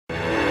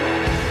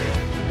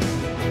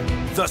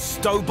The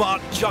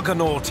Stobart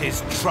juggernaut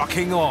is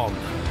trucking on.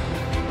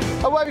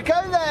 Away we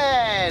go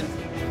then!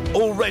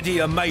 Already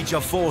a major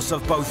force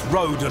of both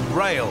road and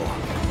rail.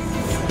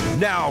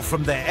 Now,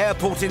 from their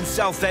airport in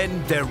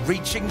Southend, they're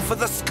reaching for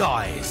the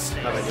skies.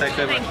 Thank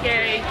you.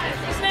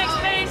 What's next,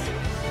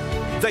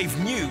 please?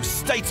 They've new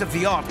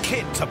state-of-the-art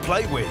kit to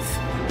play with.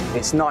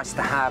 It's nice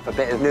to have a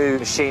bit of new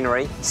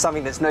machinery,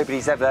 something that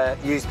nobody's ever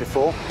used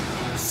before.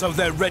 So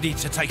they're ready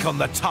to take on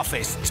the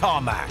toughest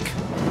tarmac.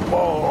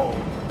 Whoa!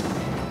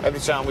 Every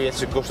time we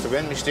hit a gust of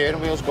wind, my steering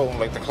wheel's going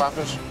like the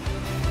clappers.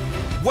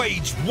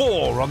 Wage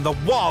war on the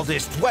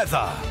wildest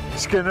weather.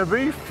 It's gonna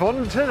be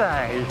fun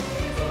today.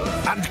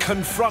 And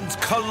confront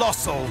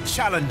colossal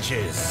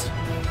challenges.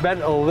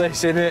 Mental,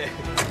 this, innit?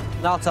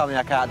 Now tell me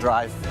I can't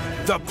drive.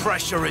 The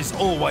pressure is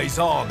always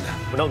on.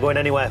 We're not going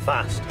anywhere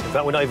fast. In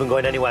fact, we're not even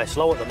going anywhere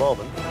slow at the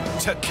moment.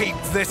 To keep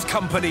this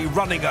company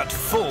running at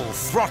full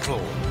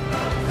throttle.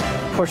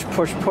 Push,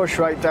 push, push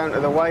right down to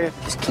the wire.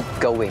 Just keep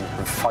going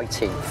and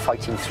fighting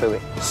through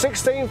it.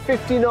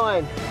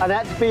 16:59, and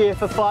I had to be here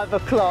for 5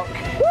 o'clock.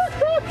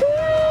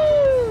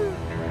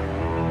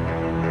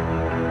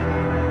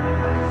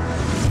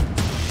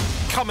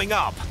 Coming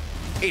up,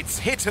 it's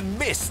hit and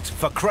missed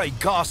for Craig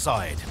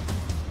Garside.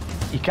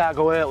 You can't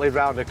go early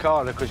round the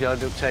corner because you'll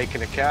end up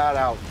taking a car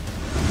out.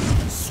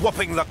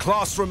 Swapping the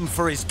classroom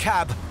for his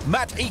cab,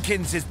 Matt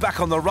Eakins is back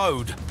on the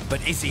road.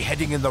 But is he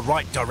heading in the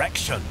right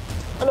direction?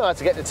 I know how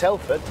to get to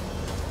Telford.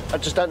 I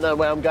just don't know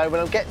where I'm going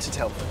when I get to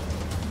Telford.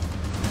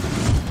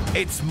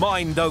 It's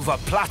mind over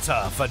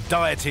platter for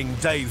dieting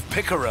Dave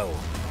Pickerill.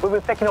 We've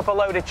been picking up a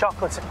load of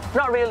chocolates.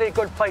 Not really a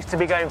good place to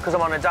be going because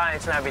I'm on a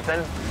diet and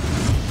everything.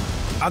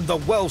 And the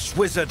Welsh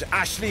wizard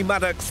Ashley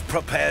Maddox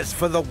prepares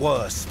for the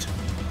worst.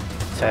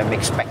 So I'm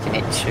expecting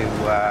it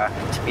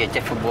to be a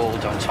different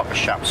world on top of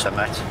Sham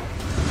Summit.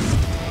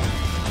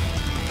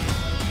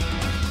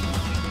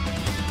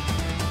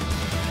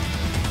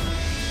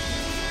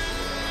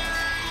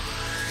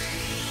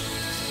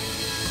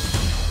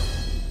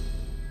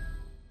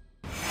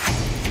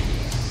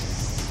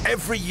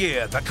 Every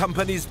year, the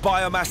company's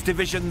biomass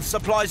division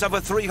supplies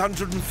over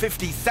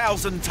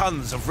 350,000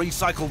 tonnes of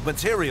recycled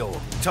material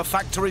to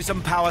factories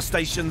and power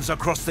stations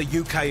across the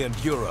UK and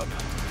Europe.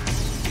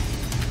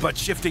 But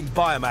shifting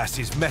biomass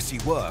is messy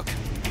work,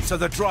 so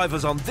the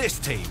drivers on this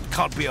team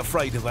can't be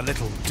afraid of a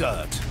little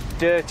dirt.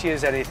 Dirty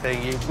as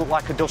anything. You look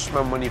like a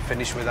dustman when you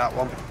finish with that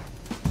one.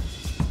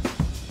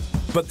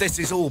 But this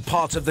is all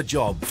part of the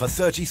job for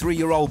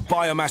 33-year-old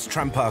biomass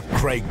tramper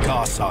Craig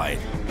Garside.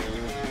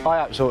 I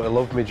absolutely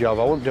love my job.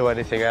 I wouldn't do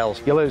anything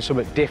else. You learn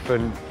something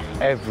different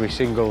every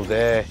single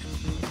day.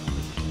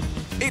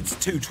 It's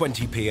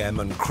 2:20 p.m.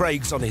 and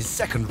Craig's on his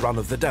second run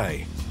of the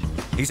day.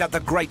 He's at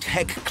the Great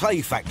Heck Clay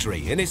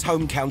Factory in his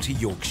home county,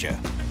 Yorkshire.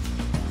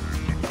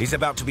 He's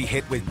about to be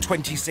hit with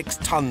 26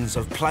 tonnes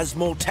of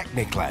Plasmor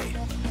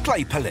Techniclay,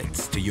 clay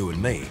pellets to you and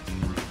me.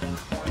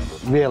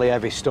 Really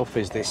heavy stuff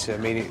is this. I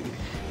mean,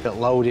 they'll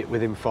load it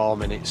within 4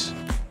 minutes.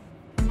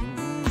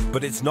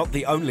 But it's not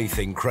the only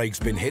thing Craig's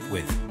been hit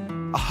with.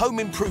 A home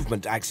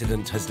improvement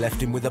accident has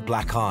left him with a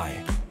black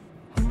eye.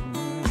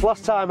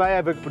 Last time I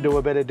ever do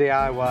a bit of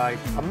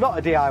DIY. I'm not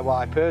a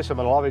DIY person,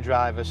 I'm a lorry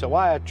driver, so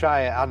why I'd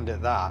try a hand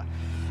at that?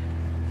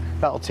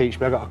 That'll teach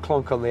me. I got a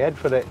clunk on the head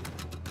for it.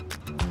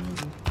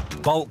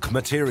 Bulk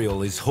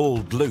material is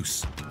hauled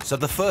loose, so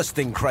the first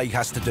thing Craig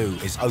has to do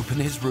is open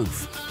his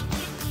roof.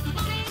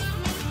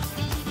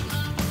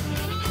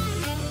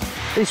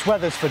 This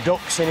weather's for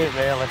ducks, innit,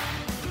 really?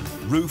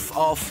 Roof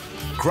off,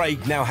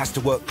 Craig now has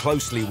to work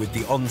closely with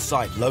the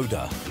on-site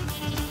loader.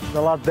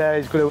 The lad there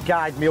is going to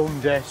guide me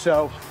under,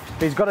 so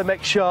he's got to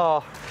make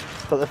sure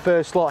that the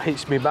first lot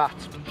hits me mat.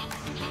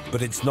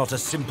 But it's not a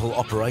simple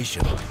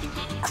operation.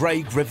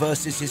 Craig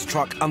reverses his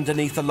truck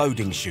underneath a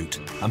loading chute,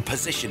 and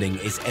positioning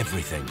is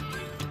everything.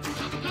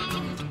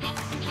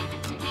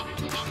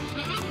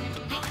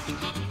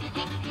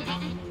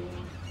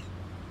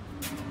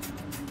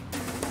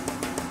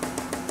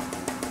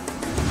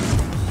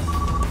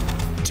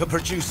 To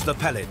produce the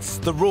pellets,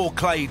 the raw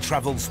clay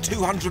travels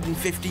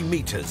 250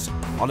 metres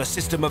on a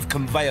system of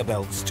conveyor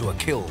belts to a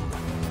kiln.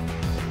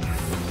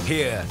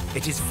 Here,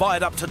 it is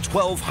fired up to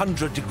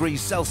 1200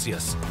 degrees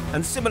Celsius,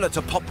 and similar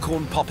to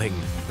popcorn popping,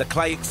 the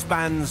clay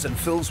expands and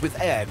fills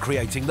with air,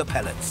 creating the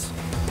pellets.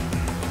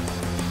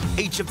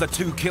 Each of the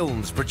two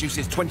kilns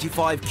produces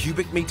 25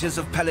 cubic metres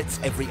of pellets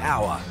every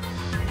hour.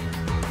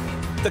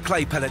 The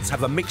clay pellets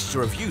have a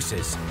mixture of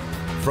uses,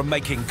 from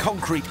making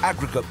concrete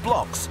aggregate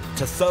blocks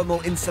to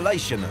thermal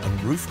insulation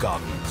and roof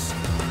gardens.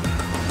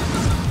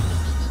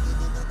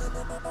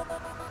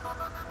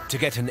 To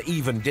get an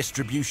even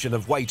distribution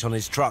of weight on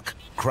his truck,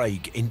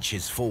 Craig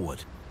inches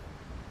forward.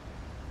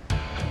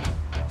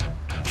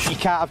 You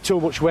can't have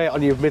too much weight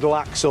on your middle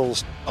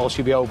axles, else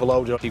you'll be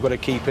overloaded. You've got to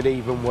keep an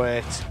even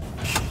weight.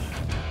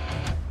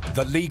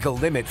 The legal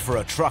limit for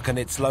a truck and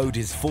its load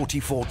is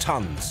 44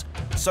 tonnes,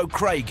 so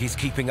Craig is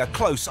keeping a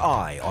close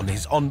eye on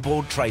his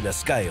onboard trailer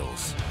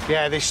scales.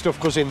 Yeah, this stuff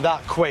goes in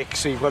that quick,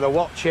 so you've got to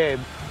watch him,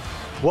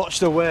 watch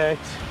the weight.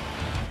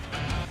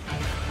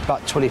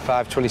 About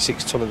 25,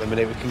 26 tonne at the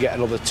minute. We can get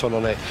another tonne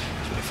on it.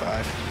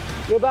 25.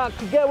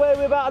 Get away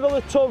with about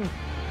another tonne.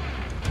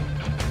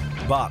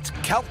 But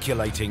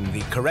calculating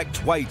the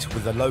correct weight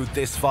with a load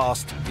this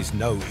fast is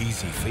no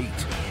easy feat.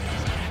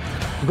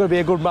 I've got to be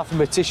a good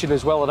mathematician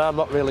as well, and I'm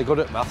not really good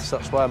at maths.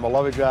 That's why I'm a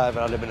lorry driver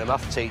and I've been a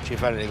math teacher,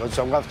 if anything good.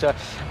 So I'm going to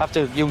have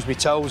to use my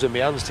toes and my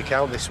hands to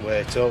count this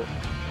weight up.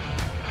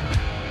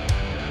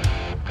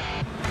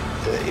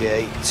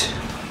 38.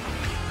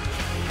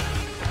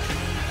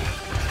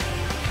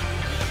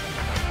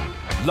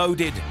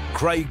 Loaded,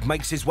 Craig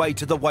makes his way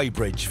to the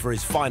weighbridge for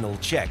his final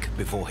check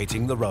before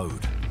hitting the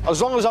road.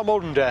 As long as I'm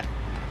under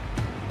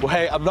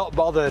weight, I'm not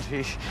bothered.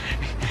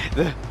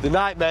 The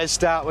nightmares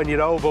start when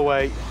you're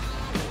overweight.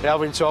 You're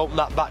having to open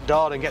that back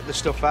door and get the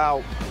stuff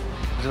out.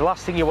 The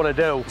last thing you want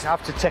to do is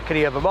have to take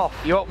any of them off.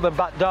 You open the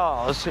back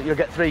doors, you'll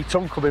get 3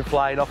 tonne coming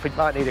flying off. You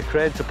might need a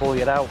crane to pull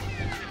you out.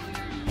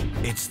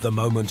 It's the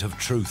moment of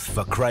truth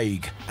for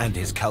Craig and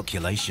his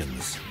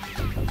calculations.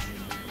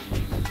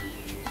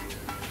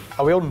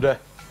 Are we under?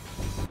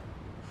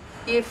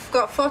 You've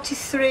got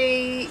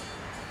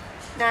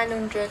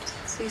 43,900,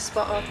 so you're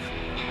spot on.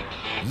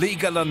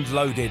 Legal and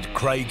loaded,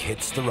 Craig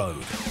hits the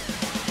road.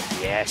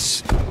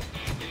 Yes.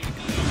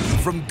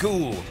 From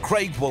Goole,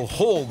 Craig will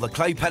haul the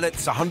clay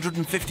pellets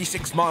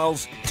 156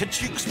 miles to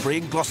Tewkesbury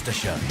in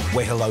Gloucestershire,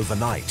 where he'll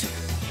overnight.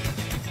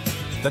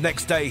 The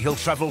next day, he'll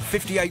travel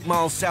 58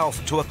 miles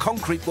south to a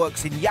concrete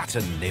works in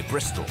Yatton near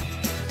Bristol.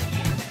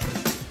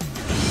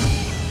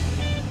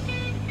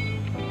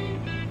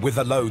 With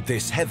a load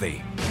this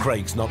heavy,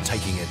 Craig's not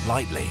taking it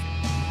lightly.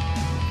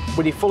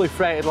 When you're fully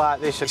freighted like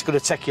this, it's going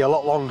to take you a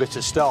lot longer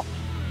to stop.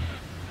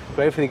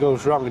 But if anything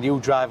goes wrong and you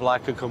drive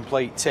like a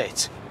complete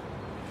tit,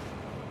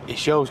 your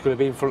show's going to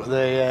be in front of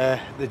the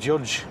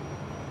judge,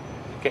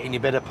 getting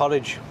your bit of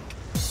porridge.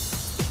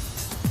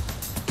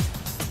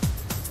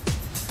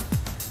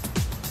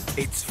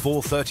 It's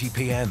 4:30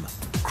 p.m.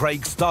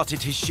 Craig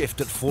started his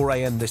shift at 4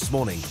 a.m. this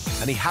morning,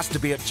 and he has to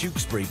be at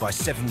Tewkesbury by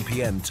 7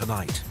 p.m.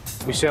 tonight.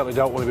 We certainly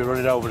don't want to be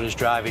running over as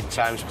driving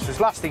times, because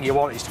the last thing you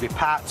want is to be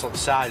parked on the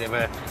side of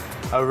a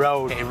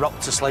road, getting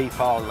rocked to sleep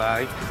all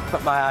night.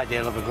 Not my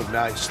ideal of a good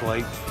night's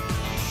sleep.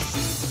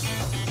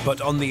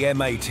 But on the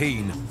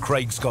M18,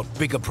 Craig's got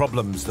bigger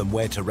problems than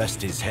where to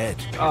rest his head.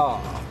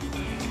 Oh.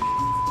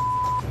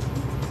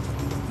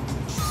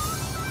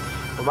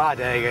 Well, my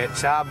day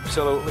gets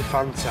absolutely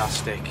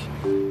fantastic.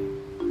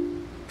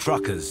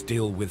 Truckers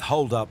deal with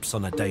hold-ups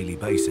on a daily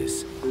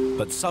basis,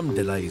 but some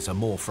delays are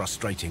more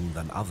frustrating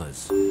than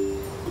others.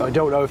 I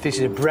don't know if this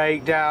is a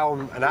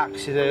breakdown, an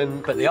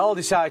accident, but they all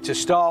decide to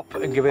stop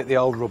and give it the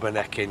old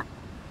rubbernecking.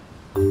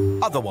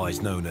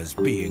 Otherwise known as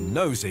being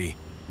nosy,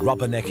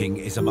 rubbernecking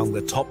is among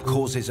the top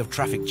causes of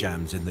traffic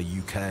jams in the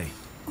UK.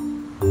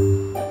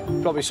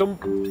 Probably some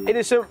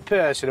innocent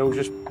person who's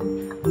just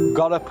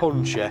got a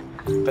puncture,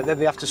 but then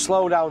they have to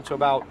slow down to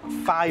about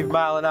 5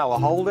 miles an hour,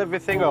 hold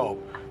everything up,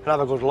 and have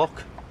a good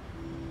look.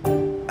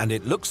 And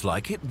it looks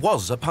like it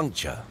was a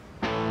puncture.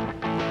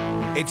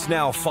 It's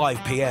now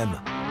 5 p.m.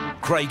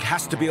 Craig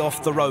has to be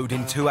off the road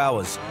in 2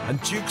 hours,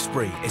 and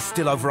Tewkesbury is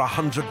still over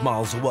 100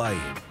 miles away.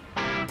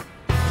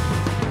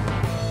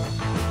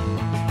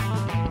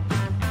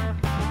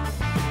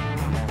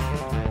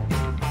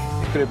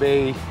 It's going to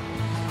be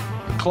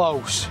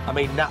close. I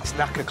mean, that's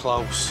knacker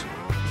close.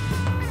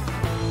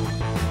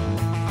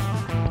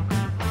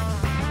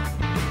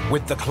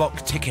 With the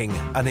clock ticking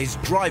and his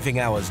driving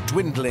hours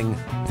dwindling,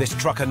 this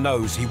trucker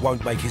knows he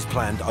won't make his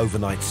planned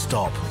overnight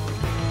stop.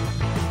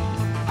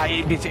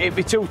 It'd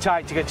be too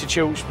tight to get to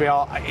Tewkesbury,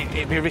 or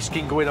it'd be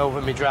risking going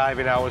over my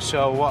driving hours,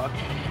 so I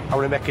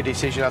want to make a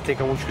decision. I think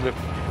I'm just going to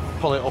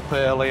pull it up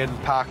early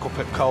and park up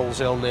at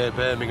Coleshill near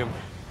Birmingham.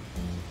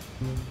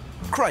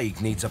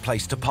 Craig needs a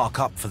place to park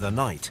up for the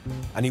night,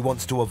 and he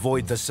wants to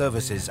avoid the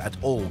services at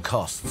all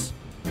costs.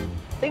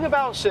 Thing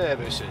about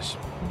services,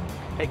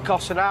 it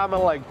costs an arm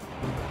and a leg.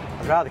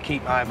 I'd rather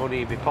keep my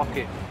money in my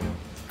pocket.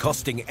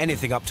 Costing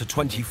anything up to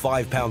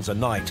 £25 a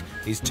night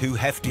is too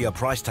hefty a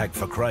price tag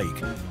for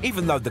Craig,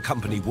 even though the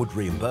company would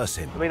reimburse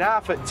him. I mean,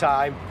 half at the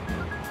time,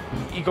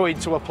 you go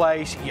into a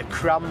place, you're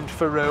crammed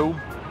for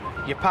room,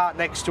 you park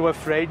next to a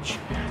fridge,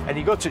 and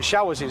you go to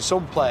showers in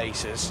some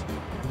places,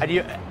 and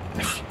you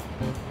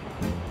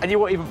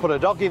won't even put a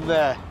dog in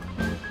there.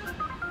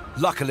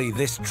 Luckily,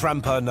 this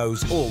tramper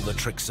knows all the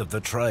tricks of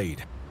the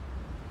trade.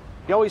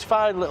 You always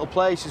find little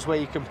places where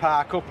you can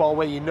park up, or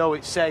where you know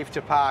it's safe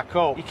to park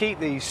up. You keep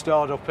these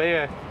stored up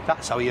here.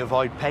 That's how you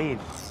avoid paying.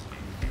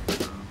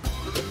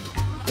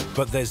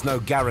 But there's no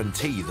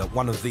guarantee that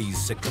one of these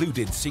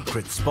secluded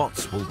secret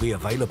spots will be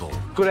available.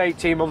 Good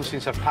 18 months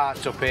since I've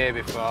parked up here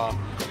before,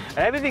 and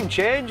everything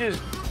changes.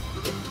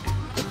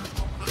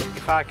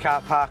 If I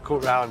can't park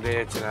up round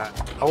here tonight,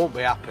 I won't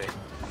be happy.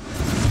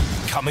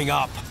 Coming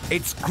up,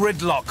 it's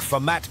gridlock for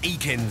Matt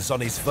Eakins on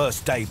his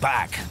first day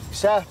back.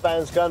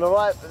 Southbound's going all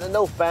right, but the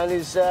northbound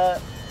is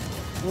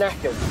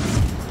knackered.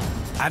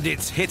 And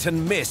it's hit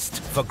and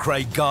missed for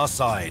Craig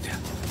Garside.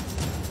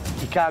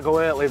 You can't go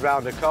early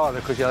round the corner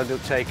because you'll end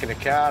up taking a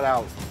car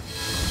out.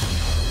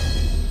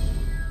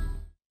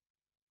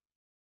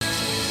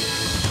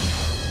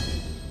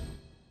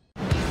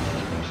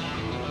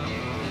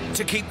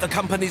 to keep the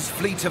company's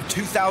fleet of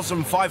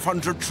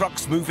 2,500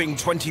 trucks moving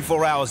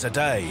 24 hours a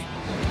day.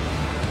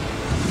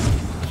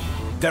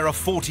 There are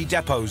 40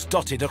 depots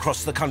dotted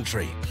across the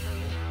country.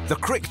 The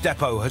Crick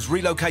depot has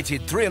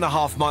relocated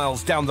 3.5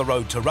 miles down the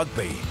road to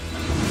Rugby,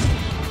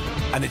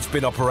 and it's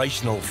been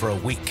operational for a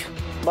week.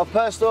 My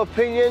personal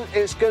opinion,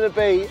 it's going to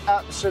be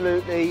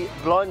absolutely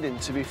blinding,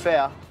 to be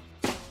fair.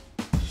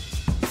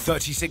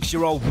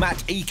 36-year-old Matt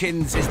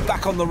Eakins is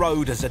back on the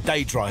road as a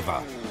day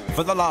driver.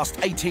 For the last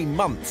 18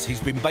 months, he's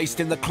been based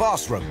in the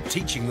classroom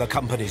teaching the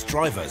company's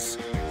drivers.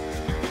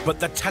 But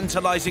the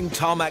tantalising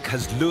tarmac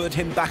has lured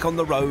him back on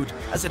the road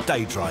as a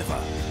day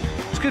driver.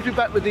 It's good to be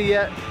back with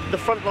the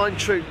frontline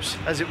troops,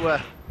 as it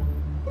were.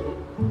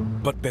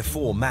 But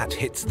before Matt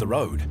hits the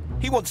road,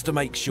 he wants to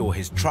make sure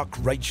his truck,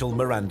 Rachel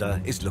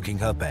Miranda, is looking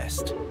her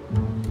best.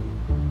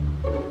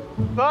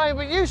 Right,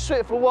 but used to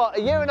it for what,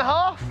 a year and a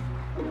half?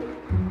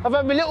 I've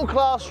had my little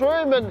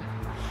classroom, and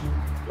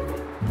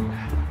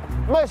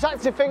the most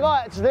active thing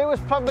I had to do was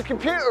plug the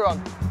computer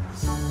on.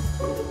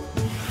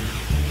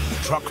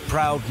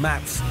 Truck-proud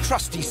Matt's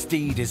trusty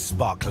steed is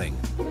sparkling,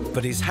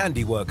 but his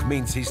handiwork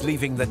means he's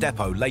leaving the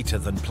depot later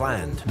than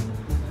planned.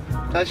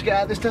 How'd you get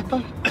out of this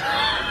depot?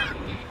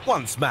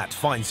 Once Matt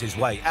finds his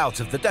way out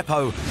of the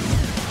depot,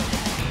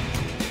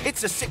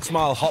 it's a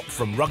 6-mile hop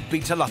from Rugby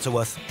to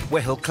Lutterworth,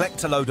 where he'll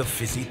collect a load of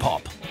fizzy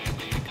pop.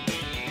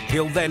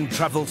 He'll then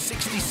travel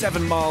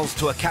 67 miles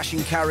to a cash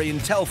and carry in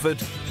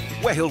Telford,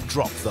 where he'll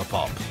drop the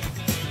pop.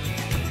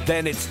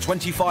 Then it's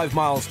 25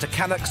 miles to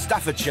Cannock,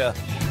 Staffordshire,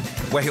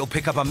 where he'll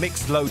pick up a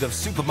mixed load of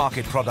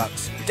supermarket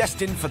products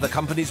destined for the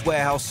company's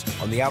warehouse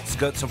on the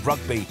outskirts of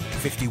Rugby,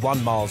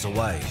 51 miles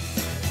away.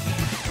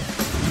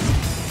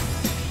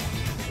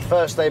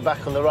 First day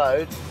back on the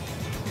road,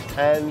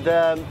 and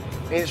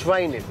it's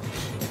raining.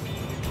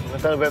 I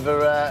don't know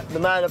whether the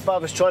man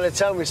above is trying to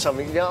tell me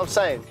something, you know what I'm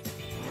saying?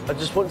 I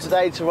just want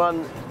today to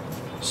run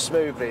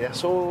smoothly,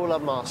 that's all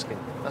I'm asking.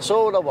 That's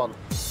all I want.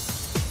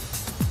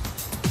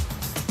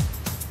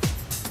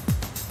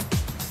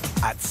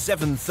 At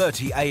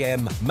 7:30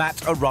 a.m,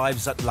 Matt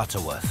arrives at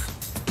Lutterworth.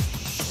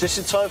 Just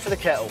in time for the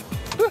kettle.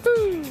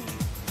 Woohoo!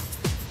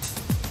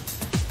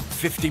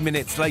 50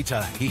 minutes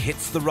later, he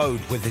hits the road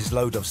with his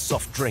load of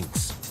soft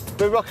drinks.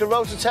 We rock and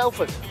roll to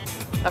Telford.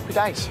 Happy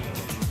days.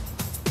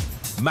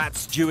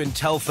 Matt's due in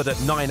Telford at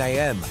 9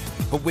 a.m,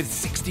 but with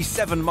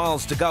 67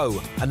 miles to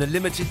go and a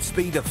limited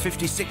speed of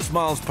 56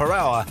 miles per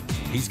hour,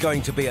 he's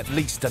going to be at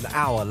least an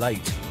hour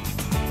late.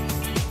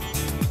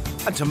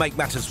 And to make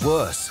matters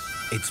worse,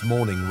 it's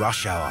morning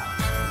rush hour.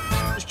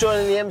 Just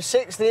joining the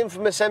M6, the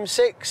infamous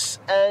M6,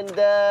 and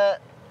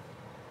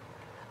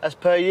as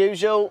per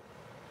usual,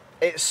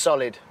 it's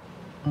solid.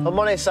 I'm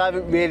honest, I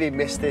haven't really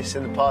missed this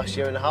in the past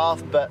year and a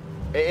half, but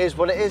it is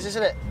what it is,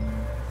 isn't it?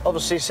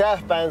 Obviously,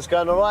 southbound's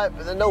going all right,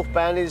 but the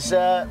northbound is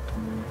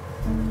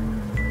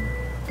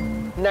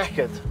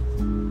knackered.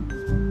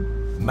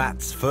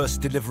 Matt's first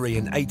delivery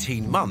in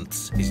 18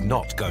 months is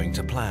not going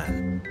to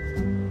plan.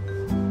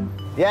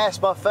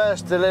 Yes, my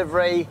first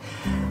delivery,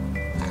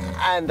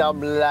 and I'm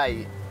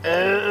late.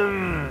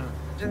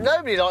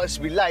 Nobody likes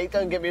to be late,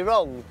 don't get me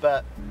wrong,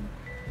 but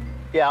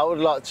yeah, I would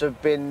like to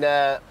have been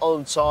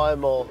on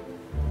time, or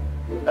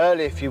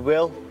early, if you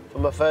will, for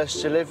my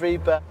first delivery,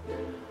 but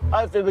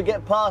hopefully we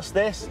get past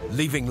this.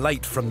 Leaving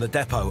late from the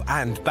depot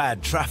and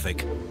bad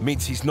traffic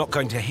means he's not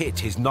going to hit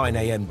his 9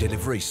 a.m.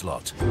 delivery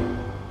slot.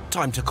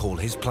 Time to call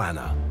his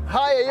planner.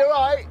 Hiya, you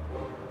all right?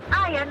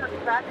 Hiya, not too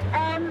bad.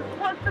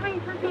 What's the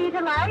reason for your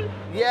delay?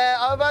 Yeah,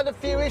 I've had a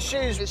few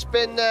issues. It's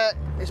been a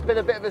bit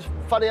of a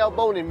funny old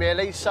morning,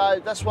 really,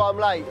 so that's why I'm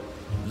late.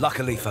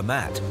 Luckily for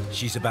Matt,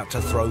 she's about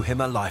to throw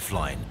him a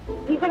lifeline.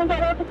 You're going to get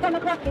there for 10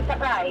 o'clock, is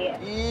that right?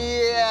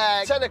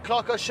 Yeah, 10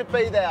 o'clock I should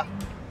be there.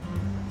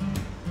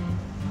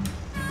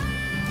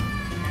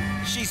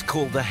 She's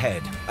called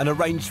ahead and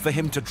arranged for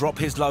him to drop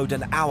his load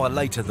an hour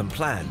later than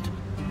planned.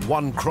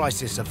 One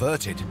crisis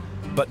averted,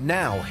 but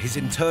now his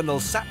internal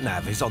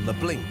sat-nav is on the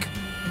blink.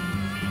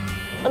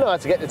 I know how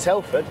to get to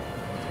Telford.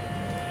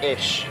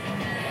 Ish.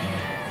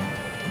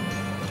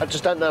 I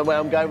just don't know where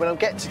I'm going when I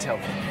get to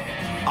Telford.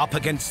 Up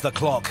against the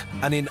clock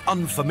and in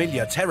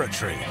unfamiliar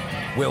territory,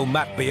 will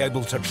Matt be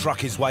able to truck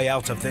his way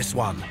out of this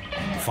one?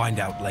 Find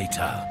out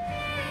later.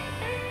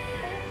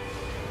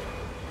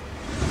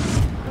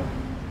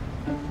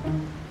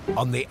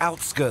 On the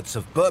outskirts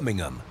of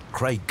Birmingham,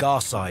 Craig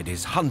Garside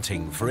is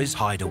hunting for his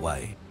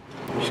hideaway.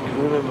 I just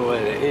can't remember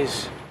where it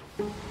is.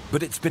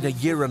 But it's been a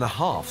year and a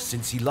half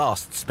since he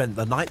last spent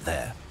the night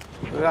there.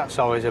 That's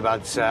always a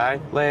bad sign.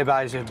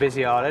 Laybys are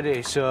busy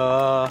already, so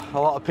a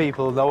lot of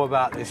people know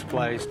about this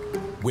place.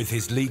 With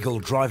his legal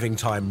driving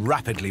time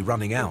rapidly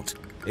running out,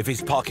 if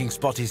his parking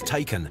spot is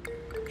taken,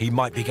 he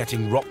might be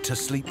getting rocked to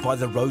sleep by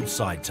the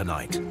roadside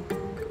tonight.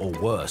 Or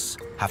worse,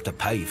 have to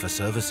pay for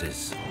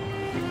services.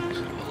 Let's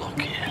have a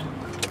look here.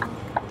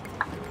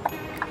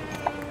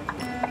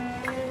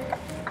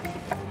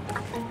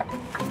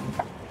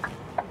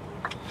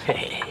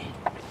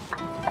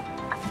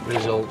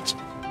 Result.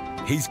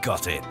 He's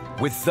got it.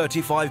 With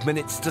 35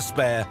 minutes to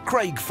spare,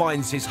 Craig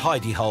finds his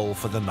hidey hole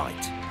for the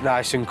night.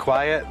 nice and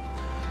quiet.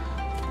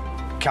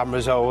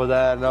 Cameras over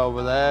there and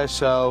over there,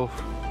 so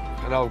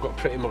I know I've got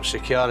pretty much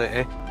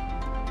security.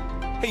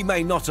 He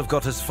may not have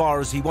got as far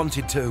as he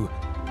wanted to,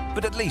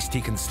 but at least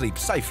he can sleep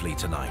safely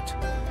tonight.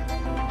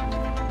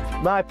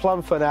 My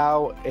plan for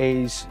now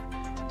is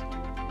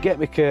get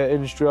my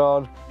curtains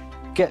drawn,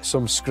 get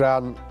some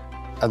scran,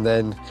 and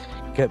then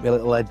get my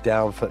little head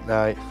down for the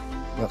night.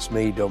 That's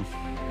me done.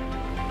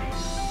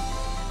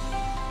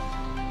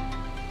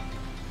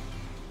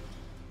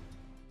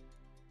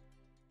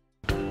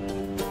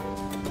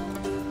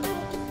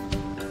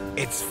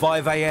 It's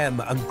 5 a.m.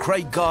 and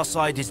Craig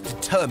Garside is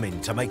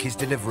determined to make his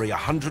delivery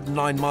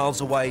 109 miles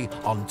away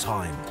on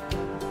time.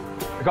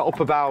 I got up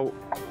about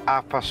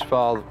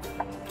 4:30,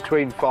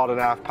 between 4 and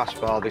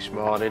 4:30 this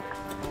morning.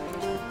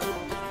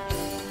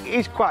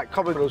 It's quite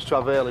common for us to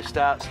have early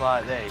starts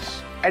like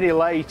this. Any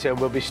later,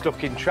 we'll be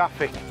stuck in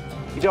traffic.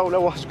 You don't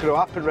know what's going to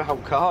happen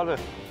round the corner.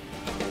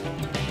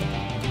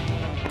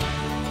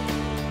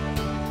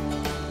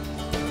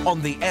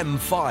 On the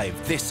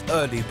M5, this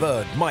early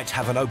bird might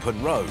have an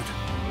open road.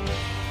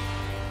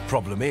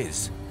 Problem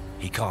is,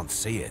 he can't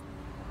see it.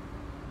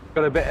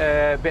 Got a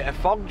bit of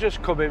fog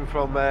just coming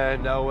from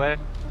nowhere.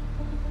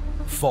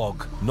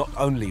 Fog not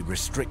only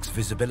restricts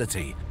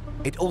visibility,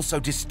 it also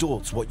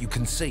distorts what you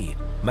can see,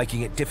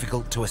 making it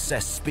difficult to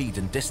assess speed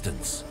and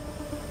distance.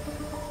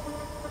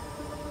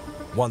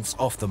 Once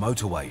off the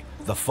motorway,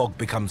 the fog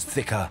becomes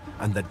thicker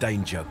and the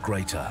danger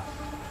greater.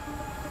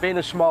 Being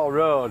a small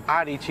road,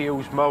 I need to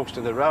use most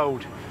of the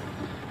road.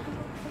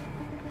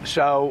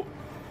 So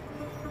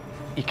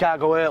you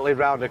can't go early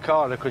round the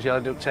corner because you'll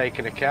end up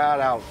taking a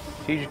car out.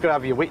 So you just got to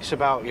have your wits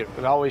about you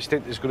and always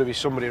think there's going to be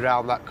somebody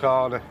round that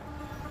corner.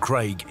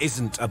 Craig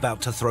isn't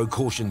about to throw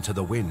caution to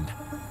the wind.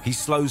 He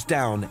slows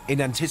down in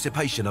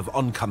anticipation of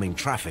oncoming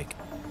traffic.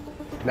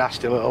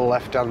 Nasty little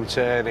left-hand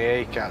turn here,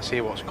 you can't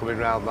see what's coming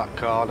round that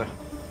corner.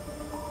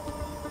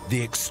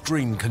 The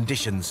extreme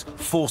conditions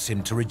force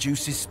him to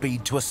reduce his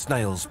speed to a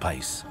snail's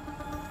pace.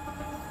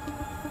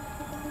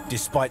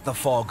 Despite the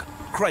fog,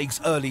 Craig's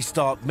early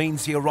start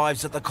means he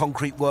arrives at the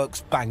concrete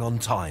works bang on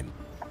time.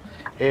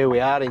 Here we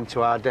are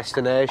into our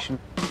destination.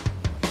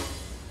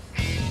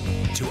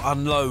 To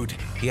unload,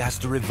 he has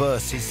to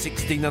reverse his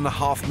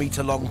 16.5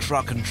 metre long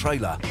truck and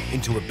trailer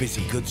into a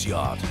busy goods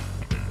yard.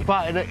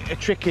 Quite a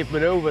tricky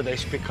manoeuvre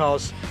this,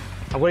 because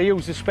I'm going to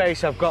use the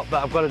space I've got,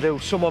 but I've got to do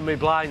some on my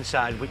blind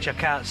side, which I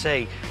can't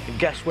see, and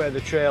guess where the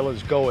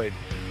trailer's going.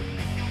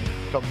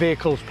 Got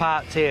vehicles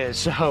parked here,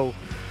 so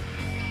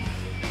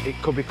it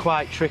could be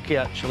quite tricky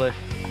actually.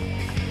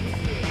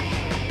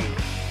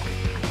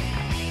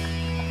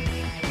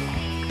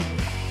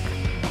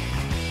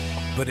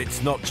 But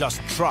it's not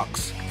just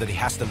trucks that he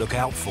has to look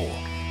out for.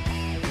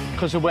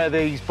 Because of where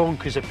these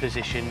bunkers are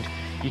positioned,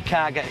 you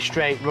can't get a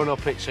straight run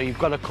up it, so you've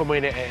got to come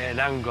in at an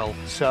angle.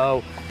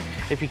 So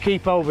if you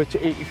keep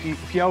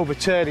if you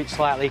overturn it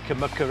slightly, you can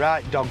make a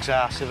right dog's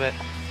arse of it.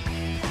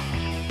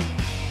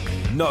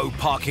 No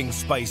parking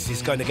space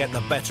is going to get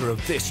the better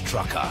of this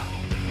trucker.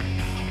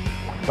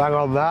 Bang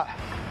on that.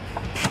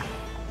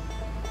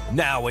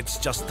 Now it's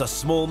just the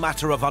small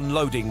matter of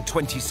unloading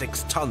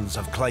 26 tons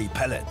of clay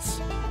pellets.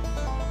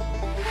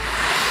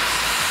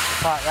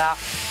 Like that.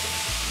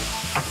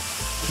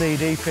 Knee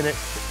deep in it.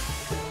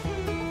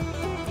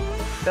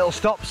 It'll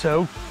stop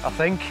soon, I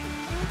think.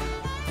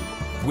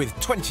 With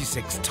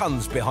 26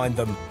 tons behind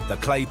them, the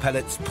clay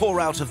pellets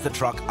pour out of the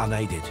truck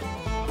unaided.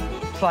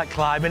 It's like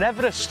climbing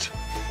Everest.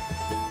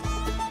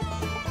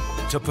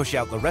 To push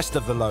out the rest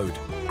of the load,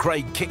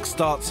 Craig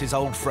kickstarts his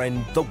old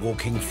friend, the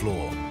walking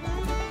floor.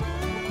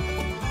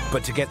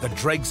 But to get the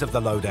dregs of the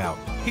load out,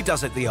 he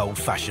does it the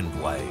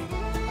old-fashioned way.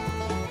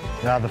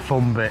 Now the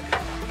fun bit.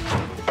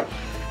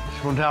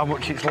 Just wonder how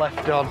much it's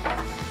left on.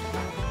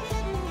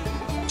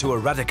 To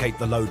eradicate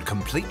the load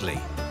completely,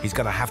 he's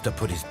going to have to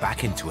put his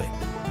back into it.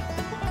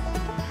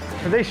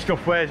 This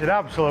stuff weighs an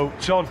absolute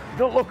ton.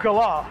 Don't look a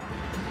lot.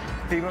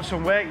 You've got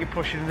some weight you're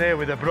pushing in there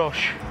with a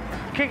brush.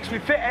 Keeps me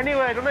fit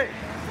anyway, doesn't it?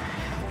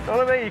 You know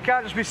what I mean? You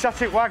can't just be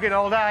sat at wagon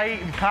all day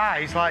eating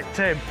pies like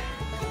Tim.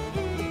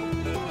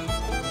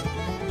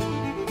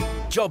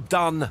 Job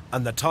done,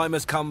 and the time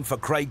has come for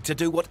Craig to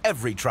do what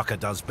every trucker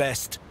does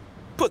best,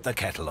 put the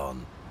kettle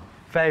on.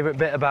 Favourite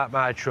bit about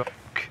my truck?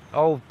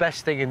 Oh,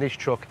 best thing in this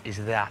truck is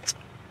that,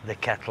 the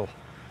kettle.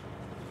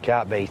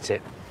 Can't beat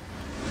it.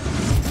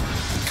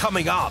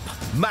 Coming up,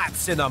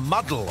 Matt's in a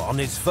muddle on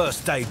his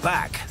first day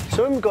back.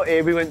 So when we got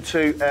here, we went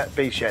to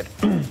B Shed.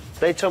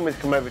 They told me to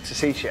come over to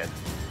C Shed.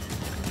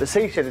 The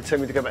C Shed had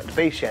told me to go back to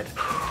B Shed.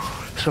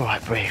 It's all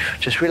right, breathe.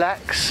 Just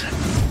relax.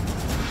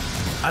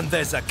 And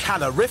there's a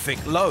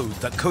calorific load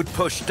that could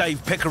push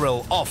Dave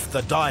Piccadilly off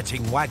the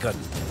dieting wagon.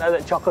 Know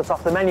that chocolate's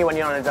off the menu when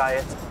you're on a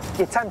diet.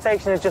 Your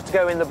temptation is just to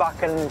go in the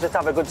back and just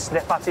have a good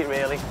sniff at it,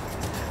 really.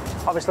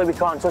 Obviously, we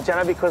can't touch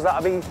Emma because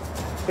that'll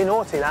be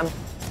naughty then.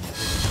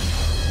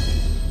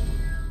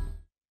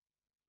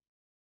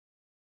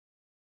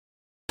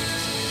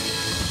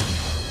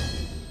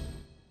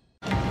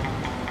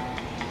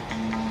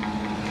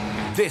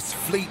 This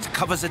fleet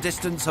covers a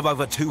distance of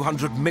over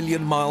 200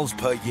 million miles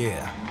per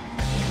year.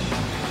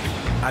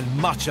 And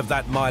much of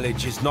that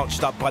mileage is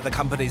notched up by the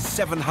company's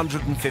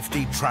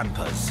 750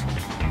 trampers.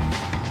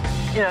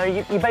 You know,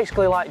 you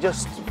basically like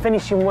just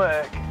finishing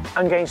work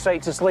and going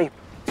straight to sleep.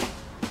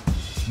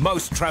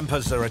 Most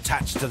trampers are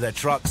attached to their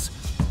trucks,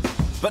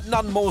 but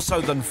none more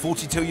so than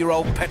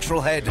 42-year-old petrol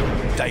head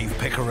Dave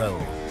Piccadilly.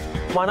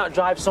 Why not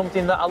drive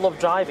something that I love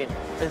driving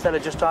instead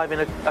of just driving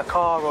a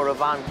car or a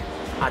van?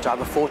 I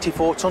drive a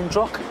 44-ton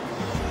truck.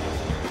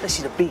 This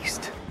is a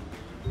beast.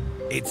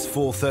 It's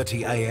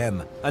 4:30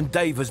 a.m. and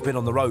Dave has been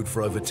on the road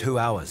for over 2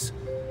 hours.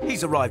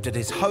 He's arrived at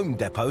his home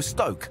depot,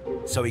 Stoke,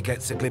 so he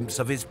gets a glimpse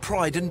of his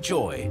pride and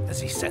joy as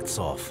he sets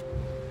off.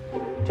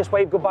 Just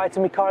wave goodbye to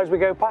my car as we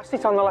go past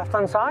it on the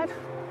left-hand side.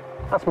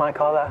 That's my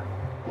car there.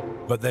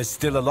 But there's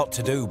still a lot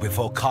to do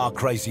before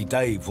car-crazy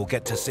Dave will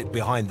get to sit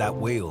behind that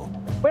wheel.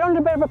 We're under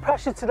a bit of a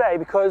pressure today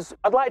because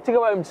I'd like to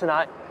go home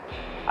tonight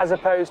as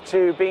opposed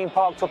to being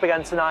parked up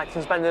again tonight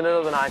and spending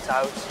another night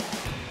out.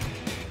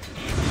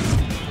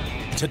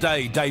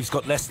 Today, Dave's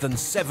got less than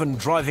 7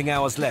 driving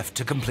hours left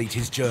to complete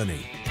his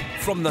journey.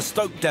 From the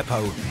Stoke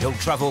depot, he'll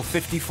travel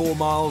 54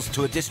 miles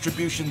to a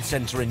distribution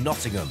centre in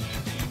Nottingham.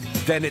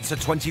 Then it's a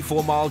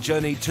 24-mile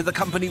journey to the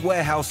company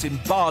warehouse in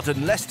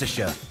Barden,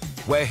 Leicestershire,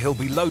 where he'll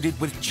be loaded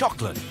with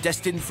chocolate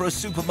destined for a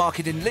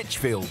supermarket in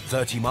Lichfield,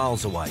 30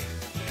 miles away.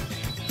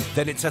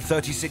 Then it's a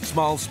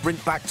 36-mile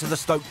sprint back to the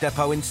Stoke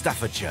depot in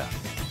Staffordshire.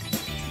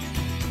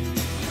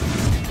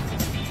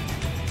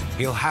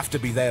 He'll have to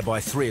be there by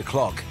 3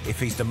 o'clock if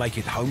he's to make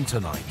it home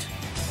tonight.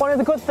 One of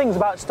the good things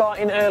about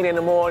starting early in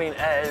the morning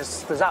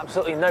is there's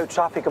absolutely no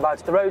traffic about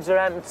it. The roads are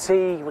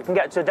empty, we can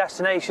get to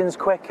destinations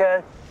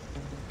quicker.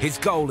 His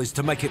goal is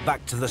to make it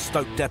back to the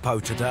Stoke depot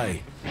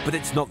today, but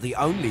it's not the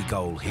only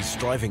goal he's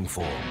striving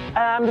for.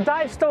 The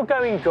diet's still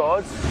going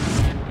good.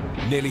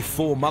 Nearly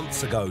 4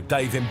 months ago,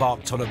 Dave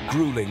embarked on a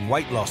gruelling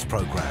weight loss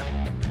programme.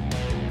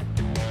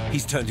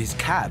 He's turned his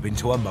cab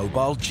into a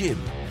mobile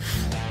gym,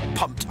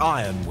 pumped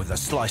iron with a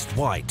sliced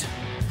white,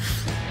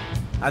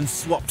 and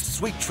swapped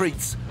sweet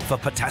treats for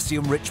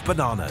potassium-rich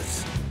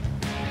bananas.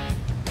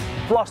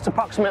 Lost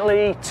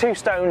approximately 2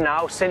 stone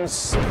now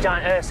since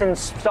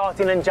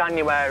starting in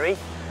January.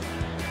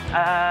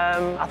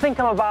 I think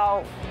I'm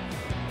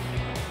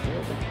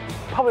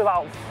probably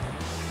about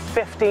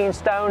 15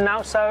 stone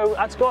now, so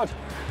that's good.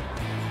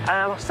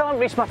 I still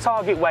haven't reached my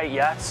target weight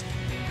yet.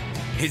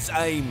 His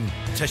aim,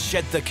 to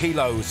shed the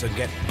kilos and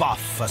get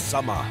buff for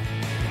summer.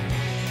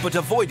 But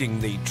avoiding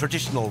the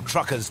traditional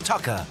trucker's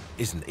tucker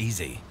isn't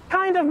easy.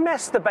 Kind of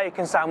miss the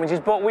bacon sandwiches,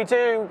 but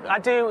I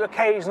do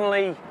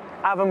occasionally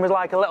have them with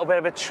like a little bit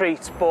of a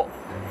treat, but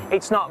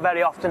it's not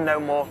very often no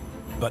more.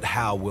 But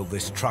how will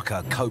this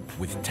trucker cope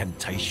with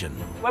temptation?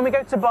 When we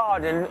go to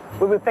Barden,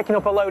 we'll be picking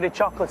up a load of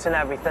chocolates and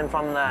everything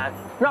from there.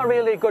 Not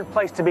really a good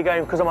place to be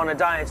going because I'm on a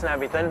diet and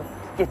everything.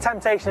 Your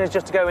temptation is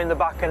just to go in the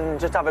back and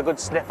just have a good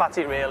sniff at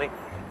it, really.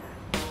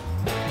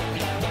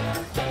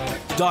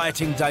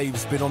 Dieting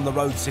Dave's been on the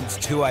road since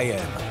 2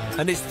 a.m.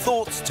 and his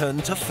thoughts turn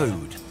to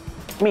food.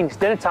 I mean, it's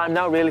dinner time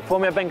now, really, for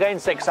me. I've been going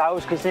 6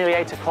 hours because it's nearly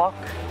 8 o'clock.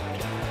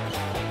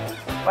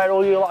 Where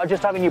all you lot are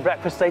just having your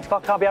breakfast at 8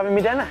 o'clock, I'll be having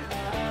my dinner.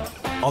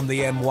 On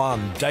the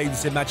M1,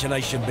 Dave's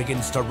imagination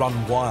begins to run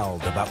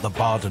wild about the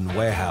Barden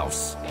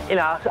warehouse. You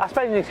know, I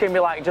suppose it's going to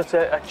be like just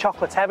a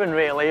chocolate heaven,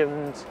 really,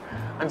 and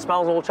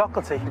smells all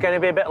chocolatey. It's going to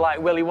be a bit like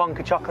Willy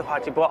Wonka chocolate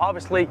factory, but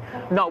obviously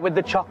not with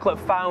the chocolate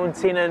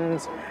fountain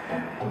and,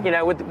 you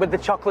know, with the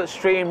chocolate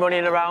stream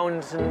running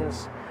around, and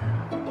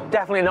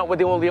definitely not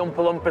with all the Oompa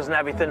Loompas and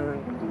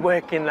everything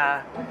working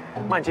there.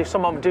 Mind you,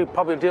 some of them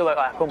probably do look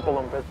like Oompa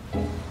Loompas.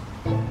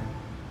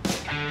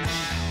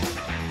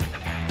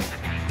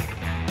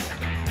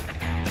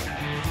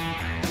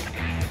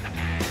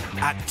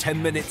 At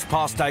 10 minutes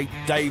past 8,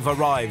 Dave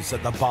arrives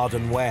at the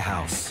Barden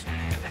warehouse.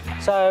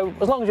 So,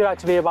 as long as you're out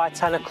to be here by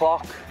 10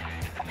 o'clock,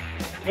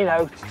 you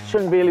know,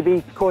 shouldn't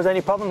really cause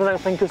any problems, I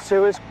don't think, as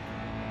to us.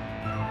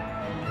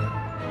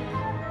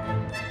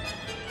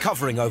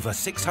 Covering over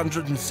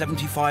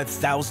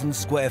 675,000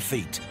 square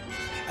feet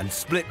and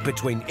split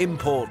between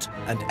import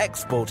and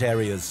export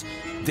areas,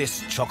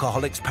 this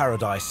Chocoholic's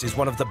paradise is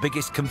one of the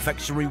biggest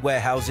confectionery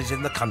warehouses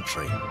in the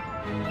country,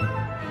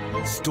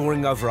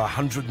 storing over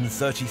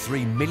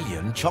 133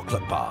 million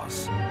chocolate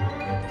bars.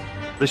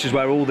 This is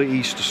where all the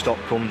Easter stock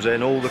comes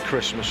in, all the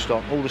Christmas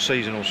stock, all the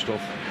seasonal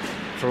stuff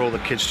for all the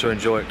kids to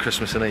enjoy at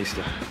Christmas and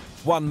Easter.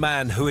 One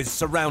man who is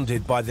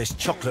surrounded by this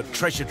chocolate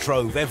treasure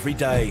trove every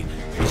day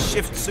is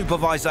shift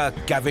supervisor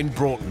Gavin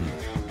Broughton.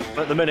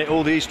 At the minute,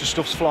 all the Easter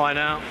stuff's flying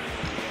out.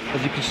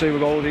 As you can see, we've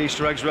got all the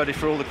Easter eggs ready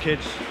for all the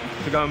kids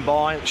to go and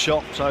buy at the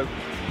shop. So,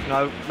 you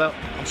know,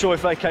 I'm sure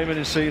if they came in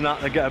and seen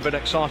that, they'd get a bit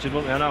excited,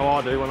 wouldn't they? I know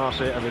I do when I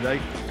see it every day.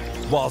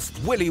 Whilst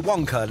Willy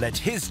Wonka let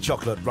his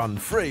chocolate run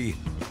free,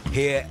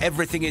 here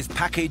everything is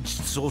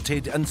packaged,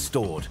 sorted and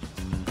stored,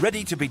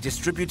 ready to be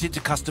distributed to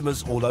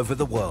customers all over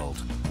the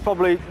world.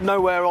 Probably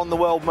nowhere on the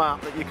world map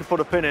that you could put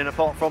a pin in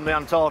apart from the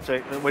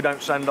Antarctic that we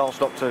don't send our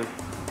stock to.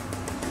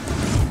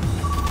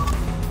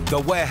 The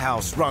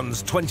warehouse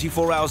runs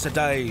 24 hours a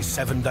day,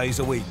 7 days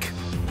a week.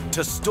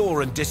 To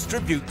store and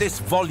distribute this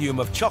volume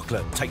of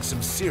chocolate takes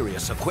some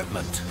serious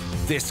equipment.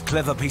 This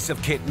clever piece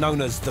of kit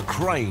known as the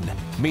crane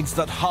means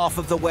that half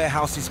of the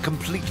warehouse is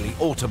completely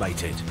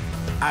automated.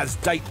 As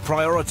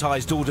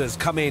date-prioritised orders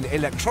come in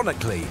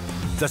electronically,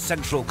 the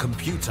central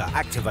computer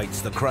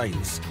activates the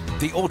cranes.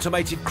 The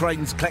automated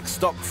cranes collect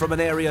stock from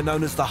an area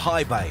known as the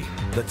high bay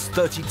that's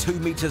 32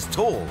 metres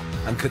tall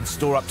and can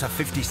store up to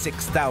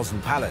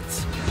 56,000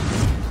 pallets.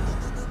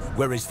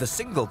 Whereas the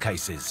single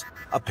cases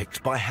are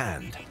picked by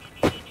hand.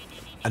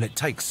 And it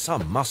takes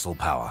some muscle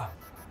power.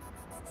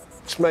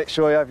 Just make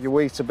sure you have your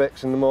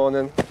Weetabix in the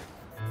morning.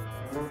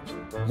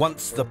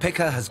 Once the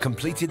picker has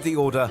completed the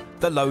order,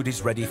 the load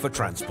is ready for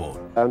transport.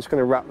 I'm just going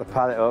to wrap the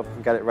pallet up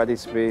and get it ready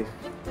to be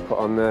put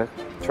on the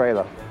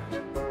trailer.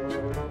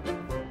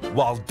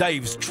 While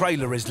Dave's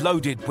trailer is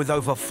loaded with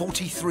over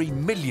 43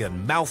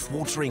 million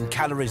mouth-watering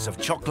calories of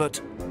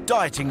chocolate,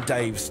 dieting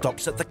Dave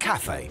stops at the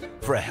cafe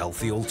for a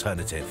healthy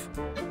alternative.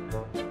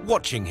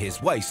 Watching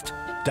his waist,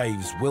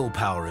 Dave's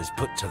willpower is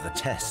put to the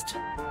test.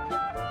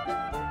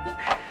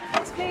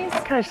 Please.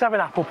 Can I just have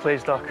an apple,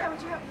 please, Doc?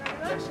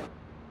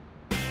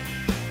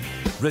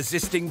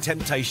 Resisting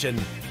temptation,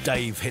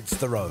 Dave hits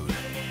the road.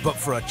 But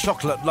for a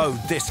chocolate load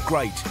this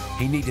great,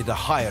 he needed a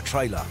higher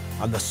trailer,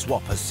 and the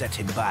swap has set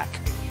him back.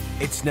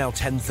 It's now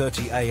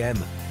 10:30 a.m,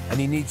 and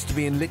he needs to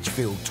be in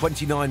Lichfield,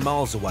 29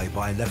 miles away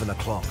by 11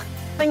 o'clock.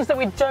 Things that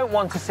we don't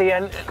want to see,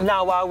 and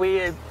now while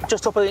we're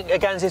just up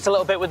against it a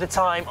little bit with the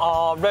time,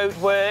 are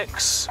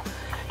roadworks,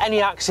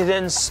 any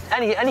accidents,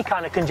 any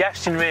kind of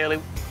congestion, really.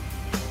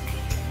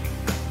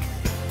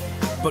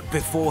 But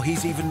before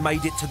he's even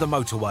made it to the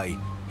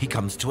motorway, he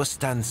comes to a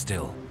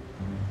standstill.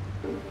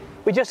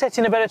 We're just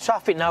hitting a bit of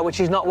traffic now, which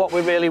is not what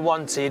we really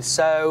wanted,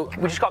 so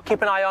we just got to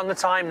keep an eye on the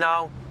time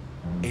now.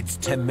 It's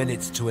 10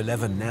 minutes to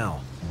 11 now,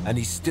 and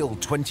he's still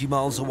 20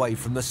 miles away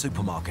from the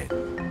supermarket.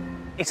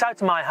 It's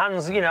out of my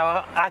hands, you know,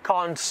 I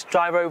can't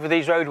drive over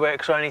these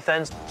roadworks or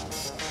anything.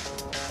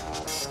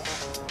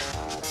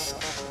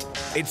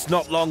 It's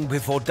not long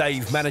before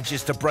Dave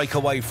manages to break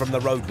away from the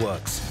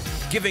roadworks,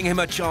 giving him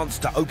a chance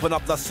to open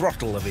up the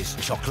throttle of his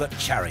chocolate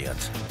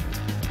chariot.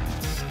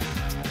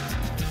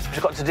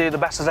 I've got to do the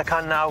best as I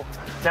can now.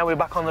 Now we're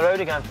back on the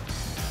road again.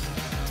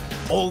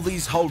 All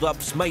these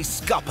hold-ups may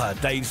scupper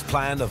Dave's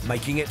plan of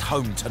making it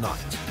home tonight.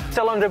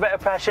 Still under a bit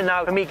of pressure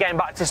now for me getting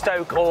back to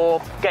Stoke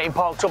or getting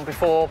parked up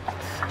before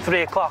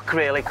 3 o'clock,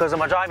 really, because of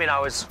my driving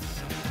hours.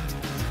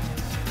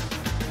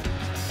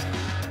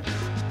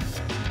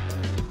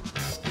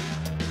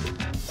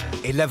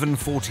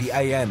 (11:40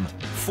 a.m,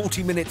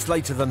 40 minutes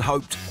later than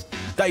hoped,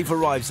 Dave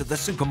arrives at the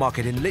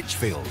supermarket in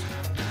Lichfield.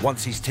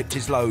 Once he's tipped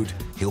his load,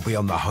 he'll be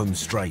on the home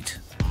straight.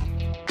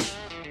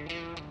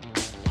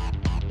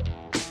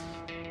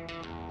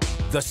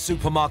 The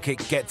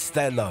supermarket gets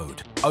their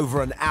load.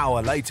 Over an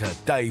hour later,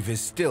 Dave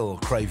is still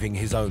craving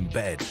his own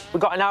bed.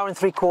 We've got an hour and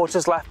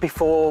 3/4 left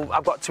before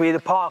I've got to either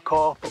park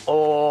up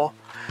or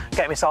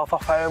get myself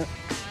off home.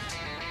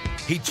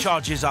 He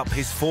charges up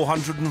his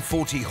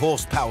 440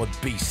 horse-powered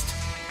beast.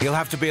 He'll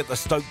have to be at the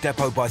Stoke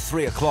depot by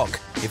 3 o'clock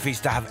if he's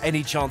to have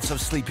any chance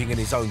of sleeping in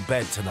his own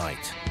bed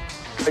tonight.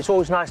 It's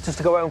always nice just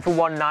to go home for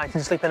one night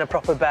and sleep in a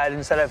proper bed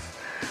instead of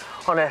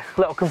on a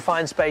little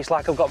confined space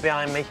like I've got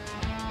behind me.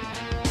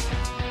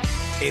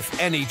 If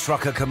any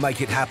trucker can make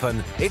it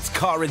happen, it's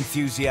car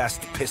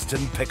enthusiast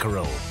Piston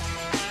Pickerel.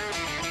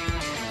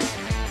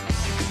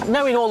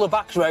 Knowing all the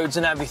back roads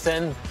and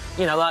everything,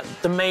 you know, like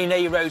the main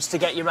A roads to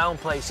get you around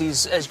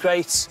places is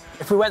great.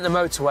 If we went the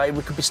motorway,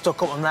 we could be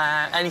stuck up on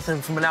there,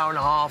 anything from an hour and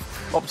a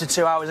half up to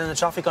 2 hours in the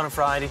traffic on a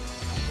Friday.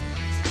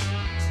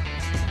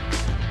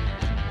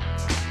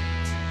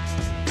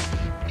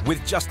 With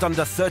just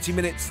under 30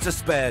 minutes to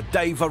spare,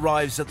 Dave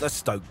arrives at the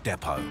Stoke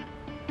depot.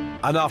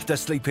 And after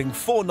sleeping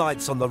 4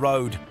 nights on the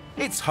road,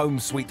 it's home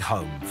sweet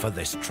home for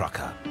this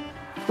trucker.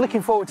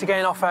 Looking forward to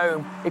getting off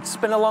home. It's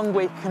been a long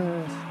week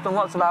and done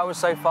lots of hours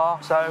so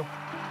far, so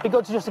it'd be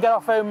good to just get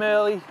off home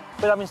early,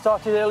 but having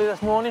started early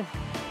this morning.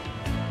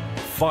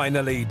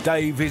 Finally,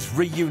 Dave is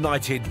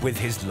reunited with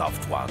his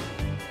loved one.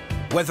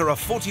 Whether a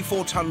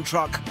 44-ton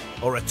truck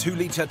or a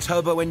 2-litre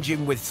turbo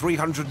engine with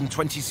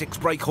 326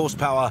 brake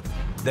horsepower,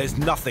 there's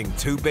nothing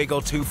too big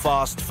or too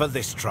fast for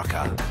this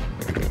trucker.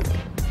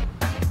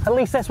 At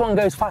least this one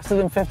goes faster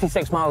than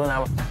 56 miles an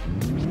hour.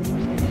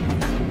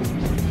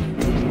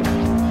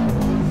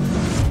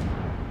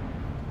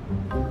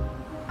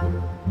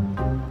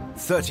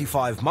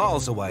 "35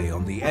 miles away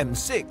on the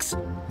M6,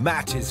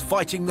 Matt is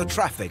fighting the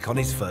traffic on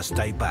his first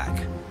day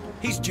back.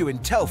 He's due in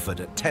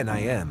Telford at 10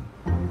 a.m.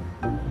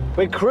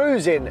 We're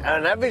cruising at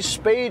an average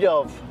speed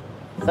of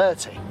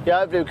 30.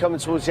 Yeah, hopefully we're coming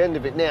towards the end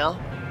of it now.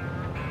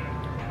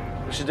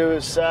 We should do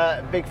us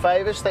big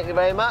favours, thank you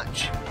very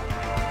much.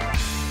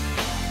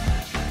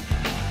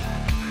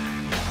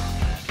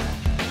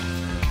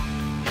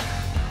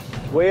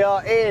 We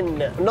are in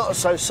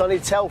not-so-sunny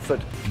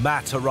Telford.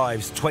 Matt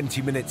arrives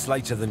 20 minutes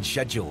later than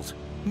scheduled.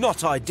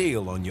 Not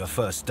ideal on your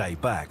first day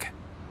back.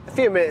 A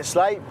few minutes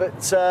late, but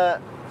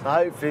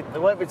hopefully they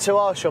won't be too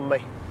harsh on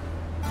me.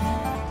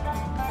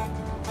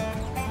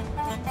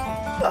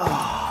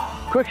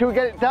 quicker we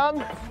get it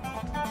done,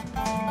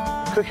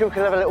 quicker we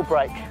can have a little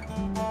break.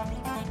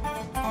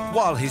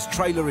 While his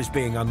trailer is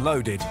being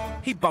unloaded,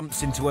 he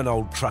bumps into an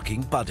old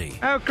trucking buddy.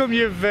 How come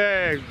you've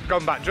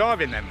gone back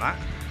driving then, Matt?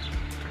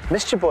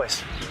 Missed you,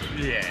 boys.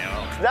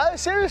 Yeah. No,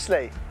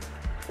 seriously.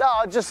 No,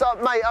 I just,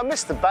 mate, I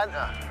missed the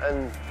banter,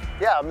 and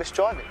yeah, I missed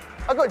driving.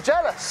 I got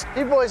jealous.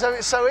 You boys have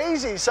it so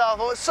easy, so I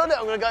thought, sod it,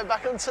 I'm going to go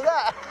back onto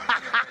that.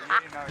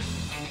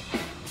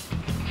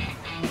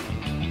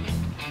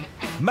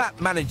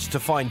 Matt managed to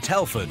find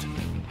Telford,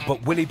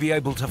 but will he be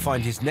able to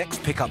find his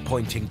next pickup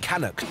point in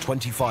Cannock,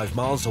 25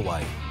 miles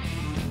away?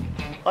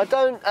 I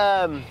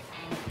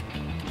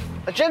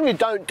generally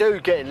don't do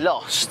getting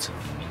lost.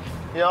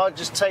 You know, I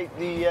just take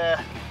the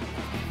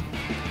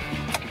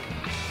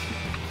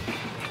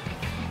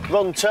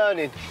wrong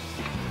turning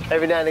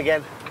every now and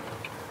again.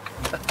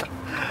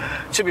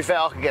 To be fair,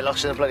 I can get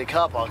lost in a bloody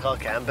car park, I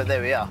can, but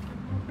there we are.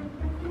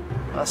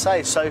 I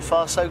say, so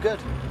far, so good.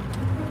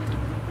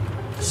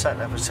 The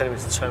sat-nav was telling me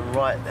to turn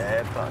right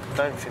there, but I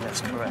don't think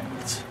that's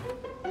correct.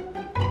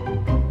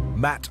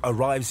 Matt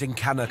arrives in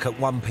Cannock at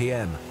 1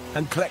 p.m.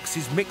 and collects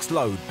his mixed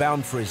load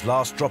bound for his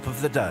last drop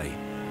of the day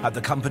at the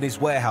company's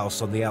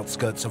warehouse on the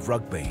outskirts of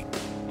Rugby.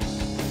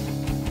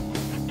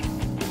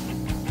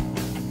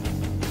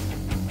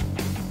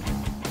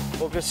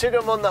 Well, consider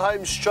I'm on the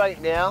home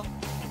straight now,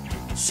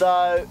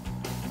 so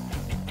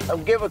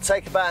I'm give or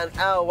take about an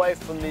hour away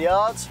from the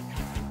yard.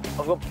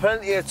 I've got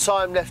plenty of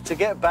time left to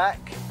get back.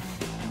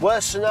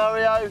 Worst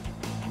scenario,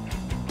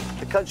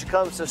 the country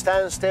comes to a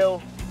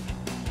standstill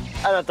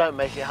and I don't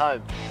make it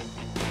home.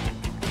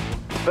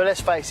 But let's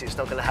face it, it's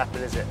not going to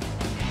happen, is it?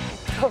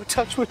 Oh,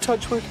 touch wood,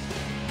 touch wood.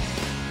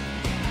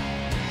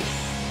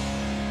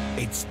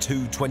 It's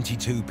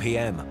 2:22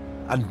 p.m.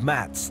 and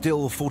Matt,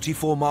 still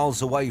 44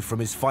 miles away from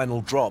his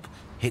final drop,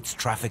 hits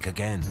traffic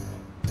again.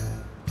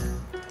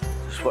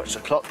 Just watch the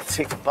clock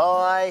tick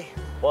by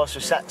whilst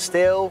we're sat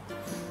still.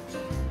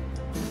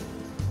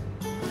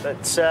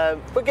 But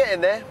we're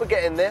getting there, we're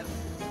getting there.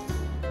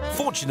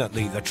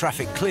 Fortunately, the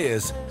traffic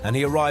clears and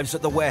he arrives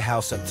at the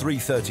warehouse at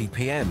 3:30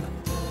 p.m.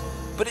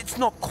 But it's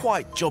not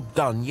quite job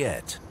done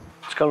yet.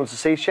 Just gone on to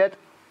Sea Shed.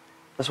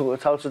 That's what we're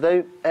told to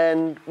do,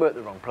 and we're at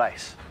the wrong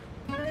place.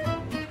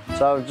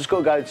 So I've just got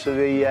to go to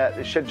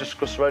the shed just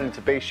across the road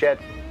into B Shed.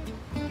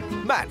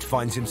 Matt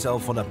finds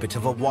himself on a bit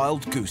of a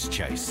wild goose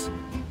chase.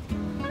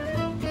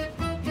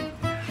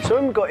 So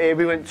when we got here,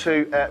 we went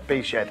to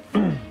B Shed.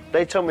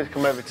 They told me to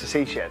come over to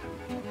C Shed.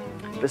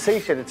 The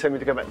C Shed had told me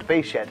to go back to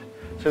B Shed.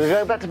 So we're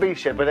going back to B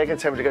Shed, but they're going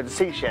to tell me to go to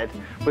C Shed,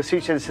 where C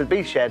Shed is to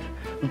B Shed,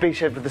 and B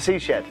Shed for the C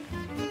Shed.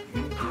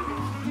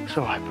 It's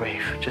all right,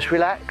 breathe. Just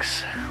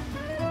relax.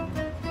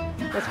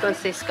 Let's go and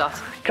see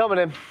Scott. Come on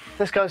in.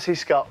 Let's go and see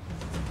Scott.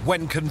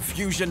 When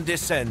confusion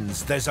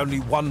descends, there's only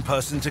one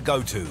person to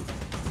go to.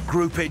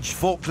 Groupage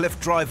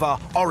forklift driver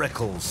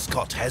Oracle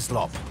Scott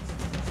Heslop.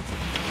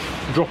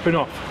 Dropping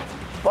off.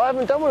 Well, I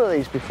haven't done one of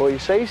these before, you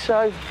see,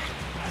 so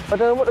I don't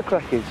know what the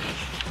crack is.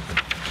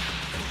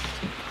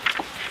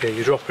 Yeah,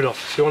 you're dropping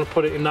off. So you want to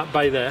put it in that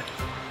bay there?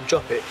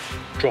 Drop it.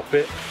 Drop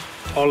it.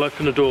 I'll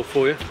open the door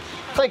for you.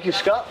 Thank you,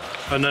 Scott.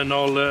 And then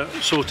I'll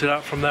sort it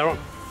out from there on.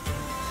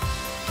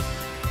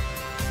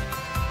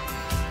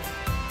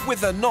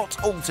 With a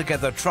not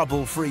altogether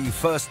trouble-free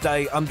first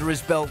day under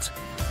his belt,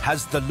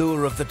 has the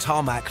lure of the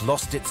tarmac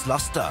lost its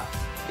luster?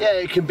 Yeah,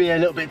 it can be a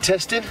little bit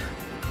testing.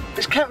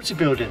 It's character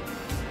building.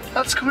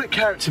 Let's call it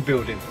character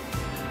building.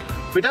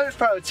 We don't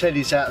throw our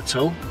teddies out at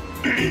all.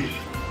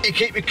 You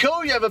keep it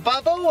cool, you have a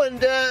bubble,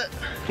 and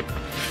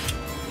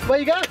where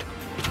you go.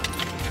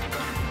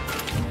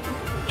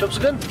 Jobs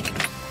are good.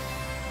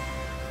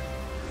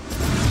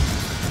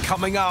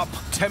 Coming up,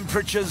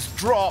 temperatures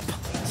drop.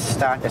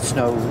 Starting to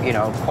snow, you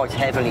know, quite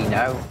heavily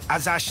now.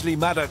 As Ashley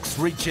Maddox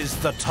reaches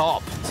the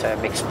top. So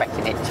I'm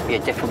expecting it to be a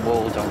different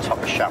world on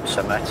top of Sharp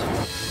Summit.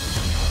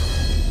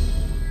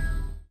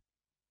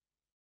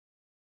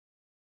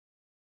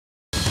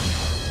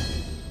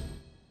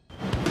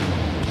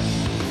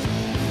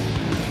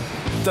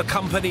 The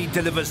company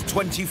delivers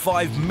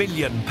 25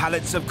 million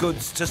pallets of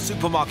goods to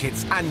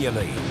supermarkets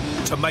annually.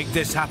 To make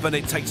this happen,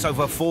 it takes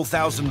over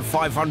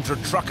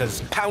 4,500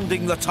 truckers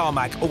pounding the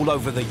tarmac all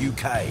over the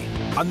UK.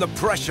 And the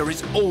pressure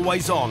is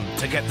always on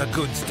to get the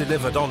goods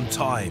delivered on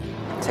time.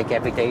 Take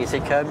every day as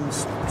it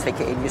comes, take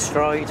it in your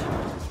stride.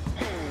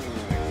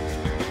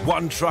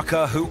 One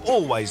trucker who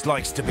always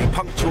likes to be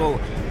punctual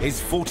is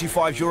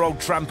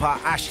 45-year-old tramper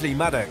Ashley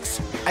Maddox,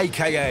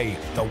 aka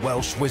the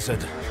Welsh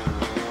Wizard.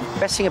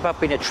 Best thing about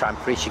being a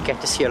tramper is you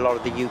get to see a lot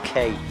of the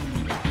UK.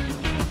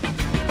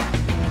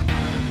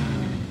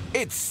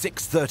 It's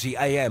 6:30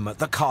 a.m. at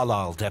the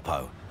Carlisle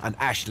depot, and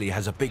Ashley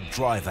has a big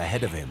drive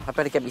ahead of him. I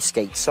better get my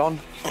skates on.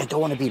 I don't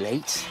want to be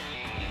late.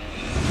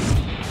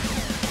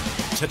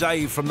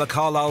 Today from the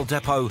Carlisle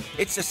depot,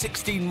 it's a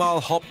 16-mile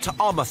hop to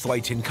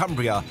Armathwaite in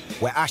Cumbria,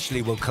 where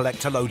Ashley will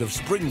collect a load of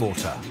spring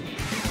water.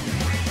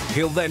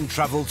 He'll then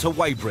travel to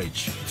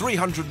Weybridge,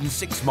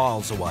 306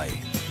 miles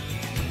away.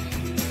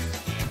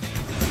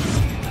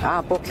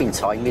 Our booking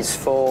time is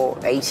for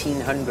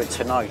 1800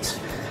 tonight,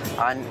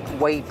 and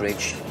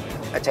Weybridge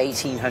at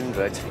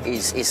 1800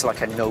 is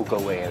like a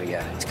no-go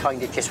area. It's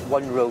kind of just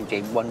one road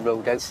in, one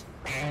road out.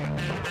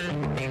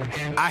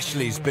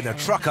 Ashley's been a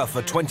trucker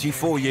for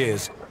 24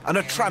 years and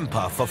a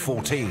tramper for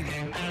 14.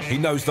 He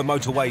knows the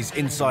motorways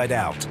inside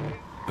out,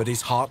 but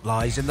his heart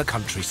lies in the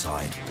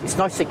countryside. It's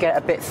nice to get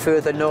a bit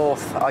further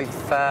north.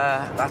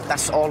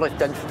 That's all I've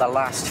done for the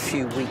last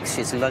few weeks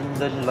is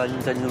London,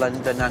 London,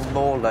 London and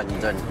more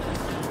London.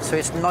 So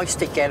it's nice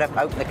to get up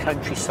out in the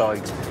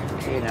countryside.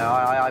 You know,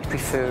 I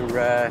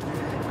prefer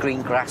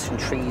green grass and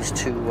trees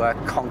to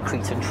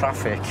concrete and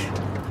traffic.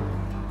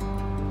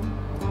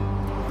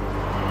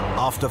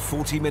 After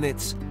 40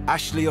 minutes,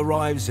 Ashley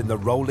arrives in the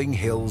rolling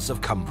hills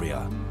of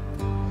Cumbria.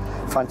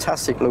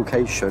 Fantastic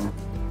location.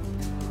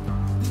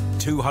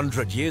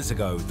 200 years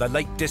ago, the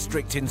Lake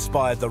District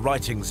inspired the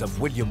writings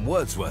of William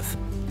Wordsworth,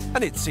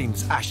 and it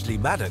seems Ashley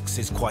Maddox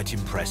is quite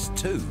impressed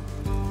too.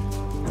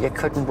 You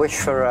couldn't wish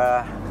for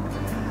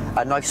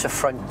a nicer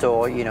front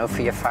door, you know,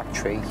 for your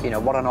factory. You know,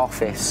 what an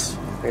office.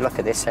 We look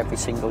at this every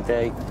single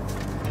day.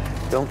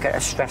 You don't get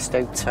a stressed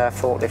out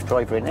forklift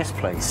driver in this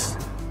place.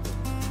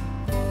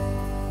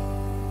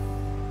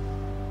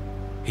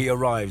 He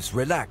arrives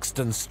relaxed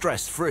and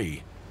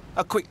stress-free.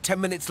 A quick 10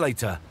 minutes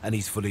later, and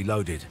he's fully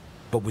loaded.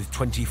 But with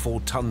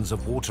 24 tons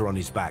of water on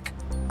his back,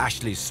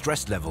 Ashley's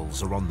stress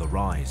levels are on the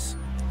rise.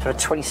 For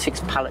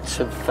 26 pallets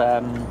of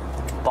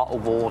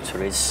bottled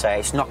water,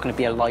 it's not going to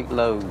be a light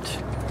load.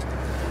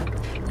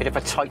 Bit of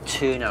a tight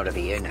turn out of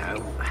here now.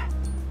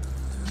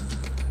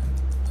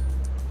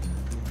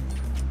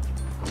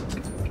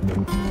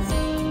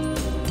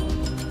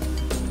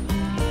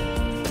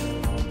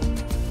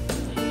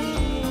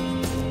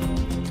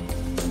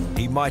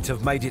 He might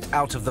have made it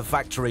out of the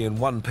factory in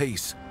one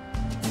piece,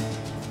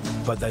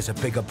 but there's a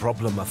bigger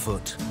problem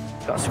afoot.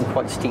 Got some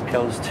quite steep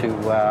hills to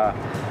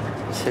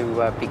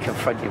be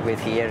confronted with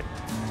here.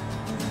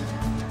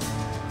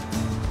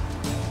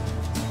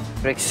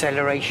 The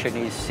acceleration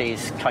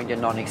is kind of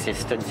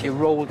non-existent. You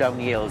roll down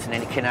the hills and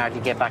then you can hardly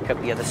get back up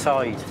the other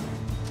side.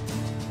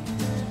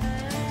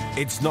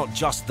 It's not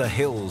just the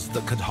hills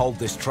that could hold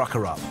this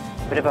trucker up.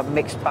 Bit of a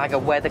mixed bag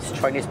of weather. It's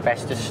trying its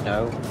best to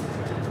snow.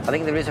 I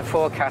think there is a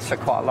forecast for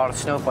quite a lot of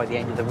snow by the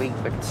end of the week,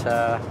 but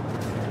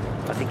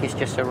I think it's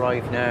just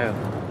arrived now.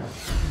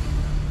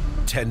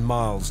 10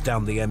 miles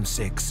down the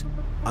M6,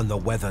 and the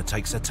weather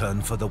takes a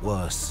turn for the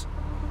worse.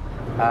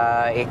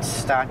 It's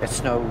starting to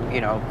snow,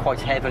 you know,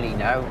 quite heavily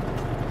now.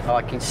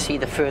 I can see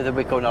the further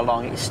we're going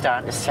along, it's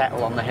starting to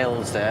settle on the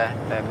hills there.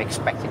 I'm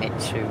expecting it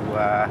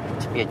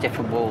to be a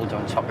different world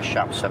on top of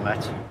Shap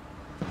Summit.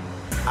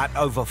 At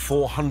over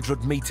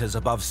 400 metres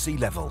above sea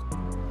level,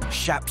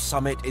 Shap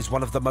Summit is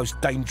one of the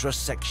most dangerous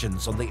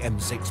sections on the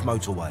M6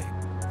 motorway.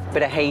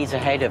 Bit of haze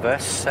ahead of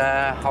us.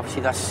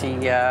 Obviously, that's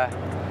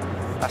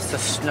the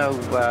snow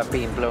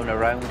being blown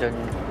around and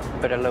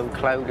a bit of low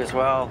cloud as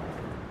well.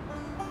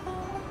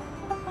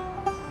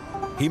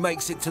 He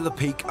makes it to the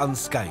peak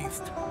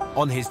unscathed.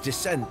 On his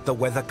descent, the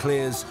weather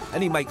clears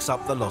and he makes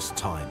up the lost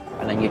time.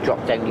 And then you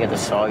drop down the other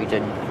side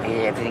and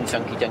everything's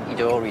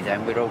hunky-dunky-dory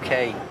then, we're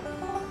okay.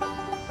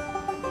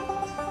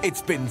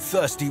 It's been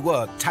thirsty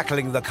work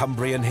tackling the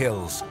Cumbrian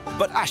hills,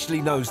 but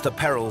Ashley knows the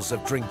perils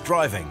of drink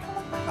driving,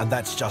 and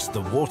that's just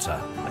the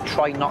water. I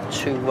try not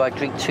to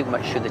drink too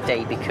much through the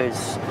day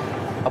because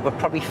I would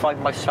probably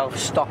find myself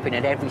stopping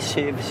at every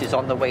services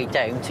on the way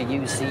down to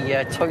use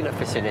the toilet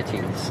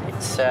facilities.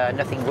 It's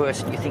nothing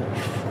worse than you think,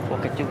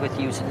 what could do with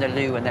using the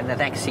loo, and then the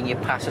next thing you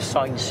pass a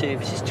sign,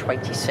 service is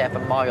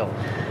 27 mile.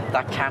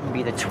 That can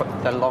be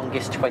the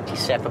longest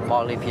 27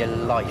 mile of your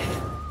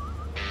life.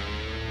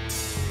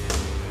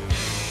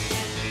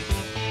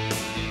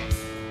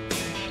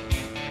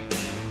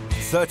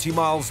 "30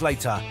 miles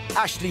later,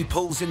 Ashley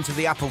pulls into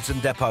the Appleton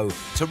depot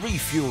to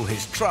refuel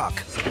his truck.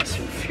 Let's get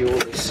some fuel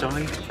this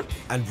side.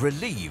 And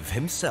relieve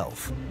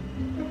himself.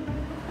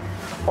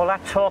 All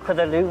that talk of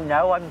the loo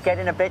now, I'm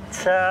getting a bit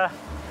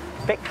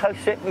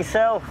close to it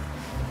myself.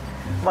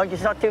 Mind you,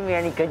 it's not doing me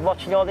any good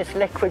watching all this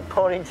liquid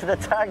pour into the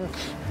tank.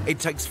 It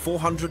takes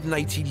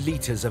 480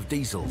 litres of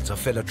diesel to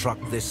fill a truck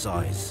this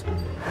size.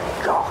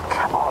 God,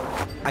 come on.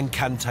 And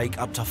can take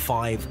up to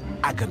 5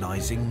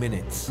 agonising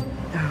minutes.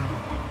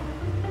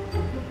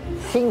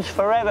 Seems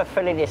forever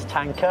filling this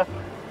tank up.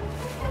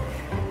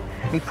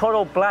 My poor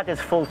old bladder's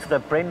full to the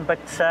brim, but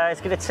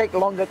it's going to take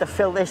longer to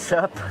fill this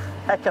up.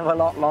 Heck of a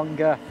lot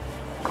longer.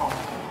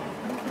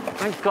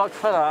 Thank God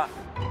for that.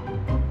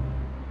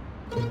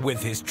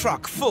 With his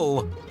truck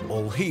full,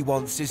 all he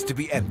wants is to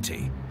be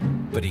empty.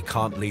 But he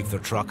can't leave the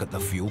truck at the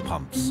fuel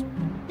pumps.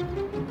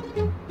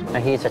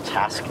 Now here's a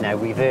task now,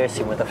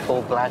 reversing with a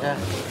full bladder.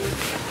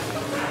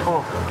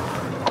 Oh.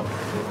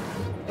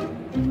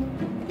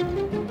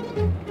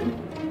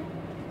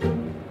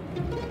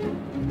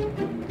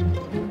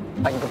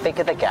 And the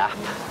bigger the gap,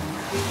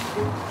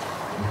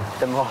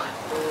 the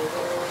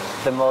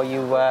more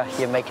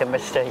you make a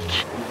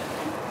mistake.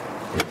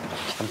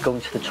 I'm going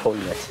to the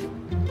toilet.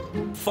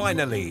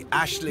 Finally,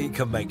 Ashley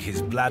can make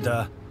his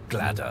bladder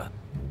gladder.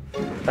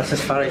 That's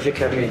as far as you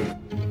come in.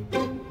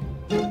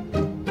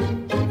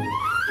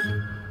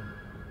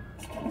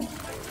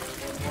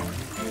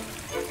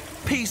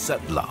 paradise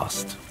at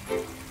last.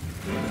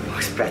 Oh,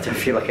 it's better. I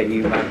feel like a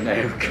new man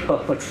now.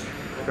 God.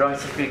 Right,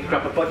 so I'm going to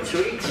grab a bite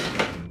to eat.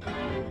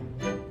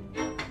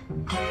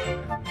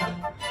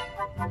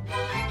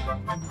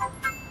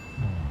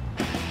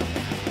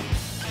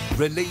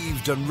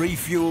 Relieved and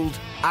refueled,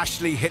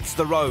 Ashley hits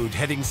the road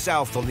heading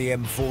south on the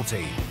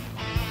M40.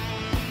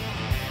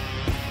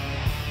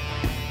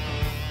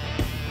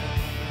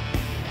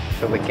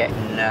 So we're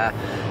getting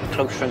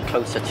closer and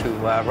closer to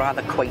a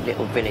rather quaint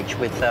little village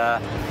with,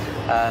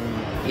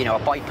 you know,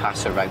 a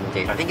bypass around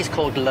it. I think it's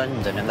called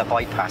London, and the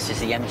bypass is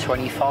the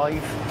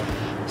M25.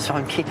 So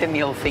I'm keeping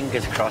my old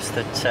fingers crossed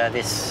that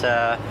this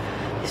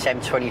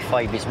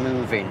M25 is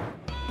moving.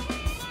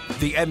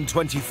 The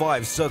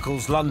M25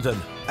 circles London,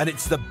 and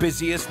it's the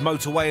busiest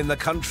motorway in the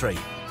country,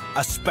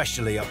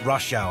 especially at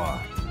rush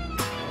hour.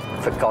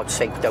 For God's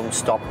sake, don't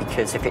stop,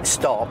 because if it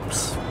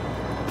stops,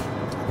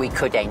 we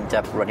could end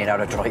up running out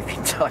of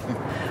driving time,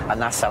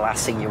 and that's the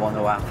last thing you want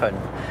to happen.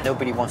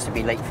 Nobody wants to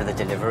be late for the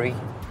delivery.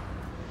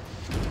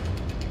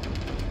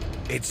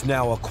 It's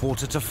now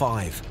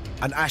 5:15,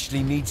 and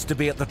Ashley needs to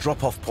be at the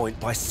drop-off point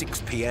by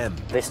 6 p.m.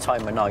 This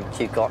time of night,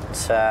 you've got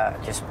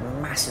just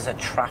masses of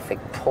traffic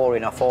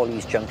pouring off all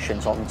these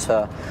junctions onto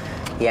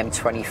the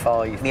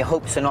M25. My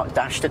hopes are not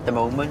dashed at the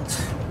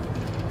moment.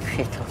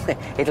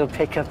 It'll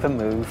pick up and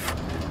move.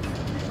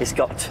 It's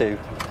got to.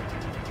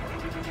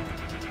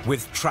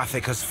 With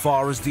traffic as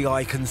far as the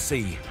eye can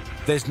see,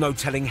 there's no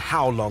telling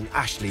how long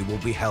Ashley will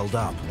be held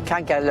up. It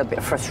can get a little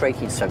bit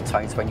frustrating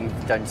sometimes when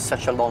you've done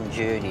such a long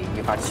journey,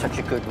 you've had such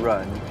a good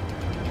run,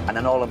 and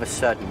then all of a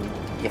sudden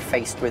you're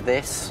faced with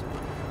this.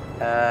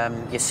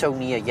 You're so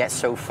near yet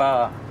so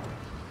far.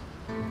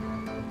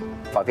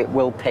 But it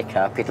will pick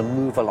up, it'll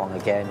move along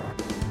again.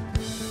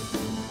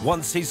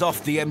 Once he's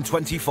off the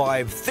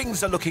M25,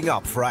 things are looking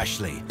up for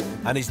Ashley,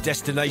 and his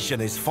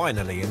destination is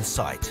finally in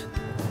sight.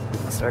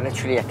 So we're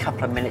literally a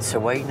couple of minutes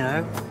away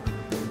now.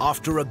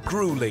 After a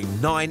grueling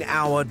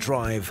 9-hour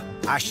drive,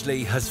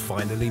 Ashley has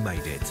finally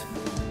made it.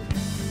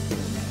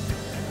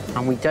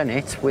 And we've done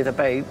it with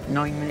about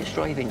 9 minutes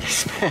driving.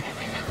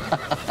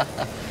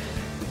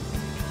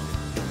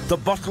 The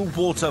bottled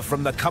water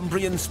from the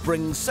Cumbrian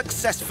Springs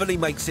successfully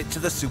makes it to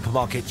the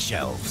supermarket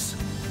shelves.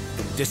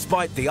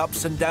 Despite the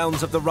ups and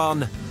downs of the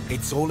run,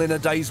 it's all in a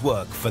day's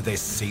work for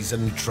this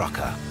seasoned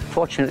trucker.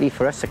 Fortunately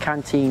for us, the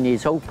canteen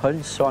is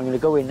open, so I'm going to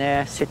go in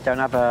there, sit down,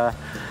 have a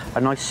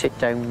nice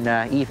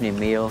sit-down evening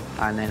meal,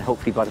 and then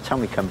hopefully by the time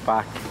we come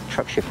back, the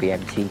truck should be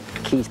empty,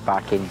 keys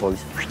back in,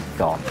 boys,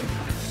 gone.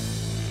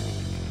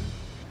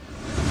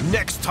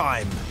 Next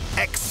time,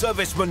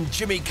 ex-serviceman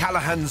Jimmy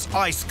Callahan's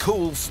ice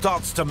cool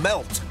starts to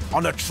melt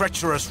on a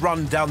treacherous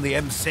run down the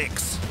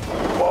M6.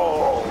 Whoa!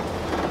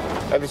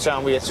 Every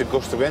time we hit a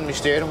gust of wind, my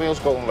steering wheel's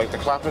going like the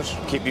clappers.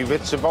 Keep your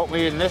wits about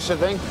me in this, I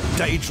think.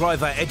 Day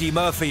driver Eddie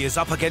Murphy is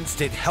up against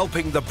it,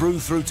 helping the brew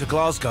through to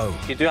Glasgow.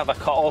 You do have a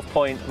cut-off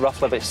point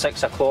roughly about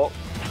 6 o'clock.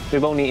 We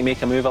will need to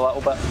make a move a little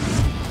bit.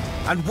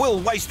 And will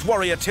waste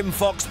warrior Tim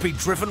Fox be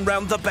driven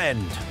round the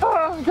bend?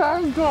 I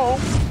can't go.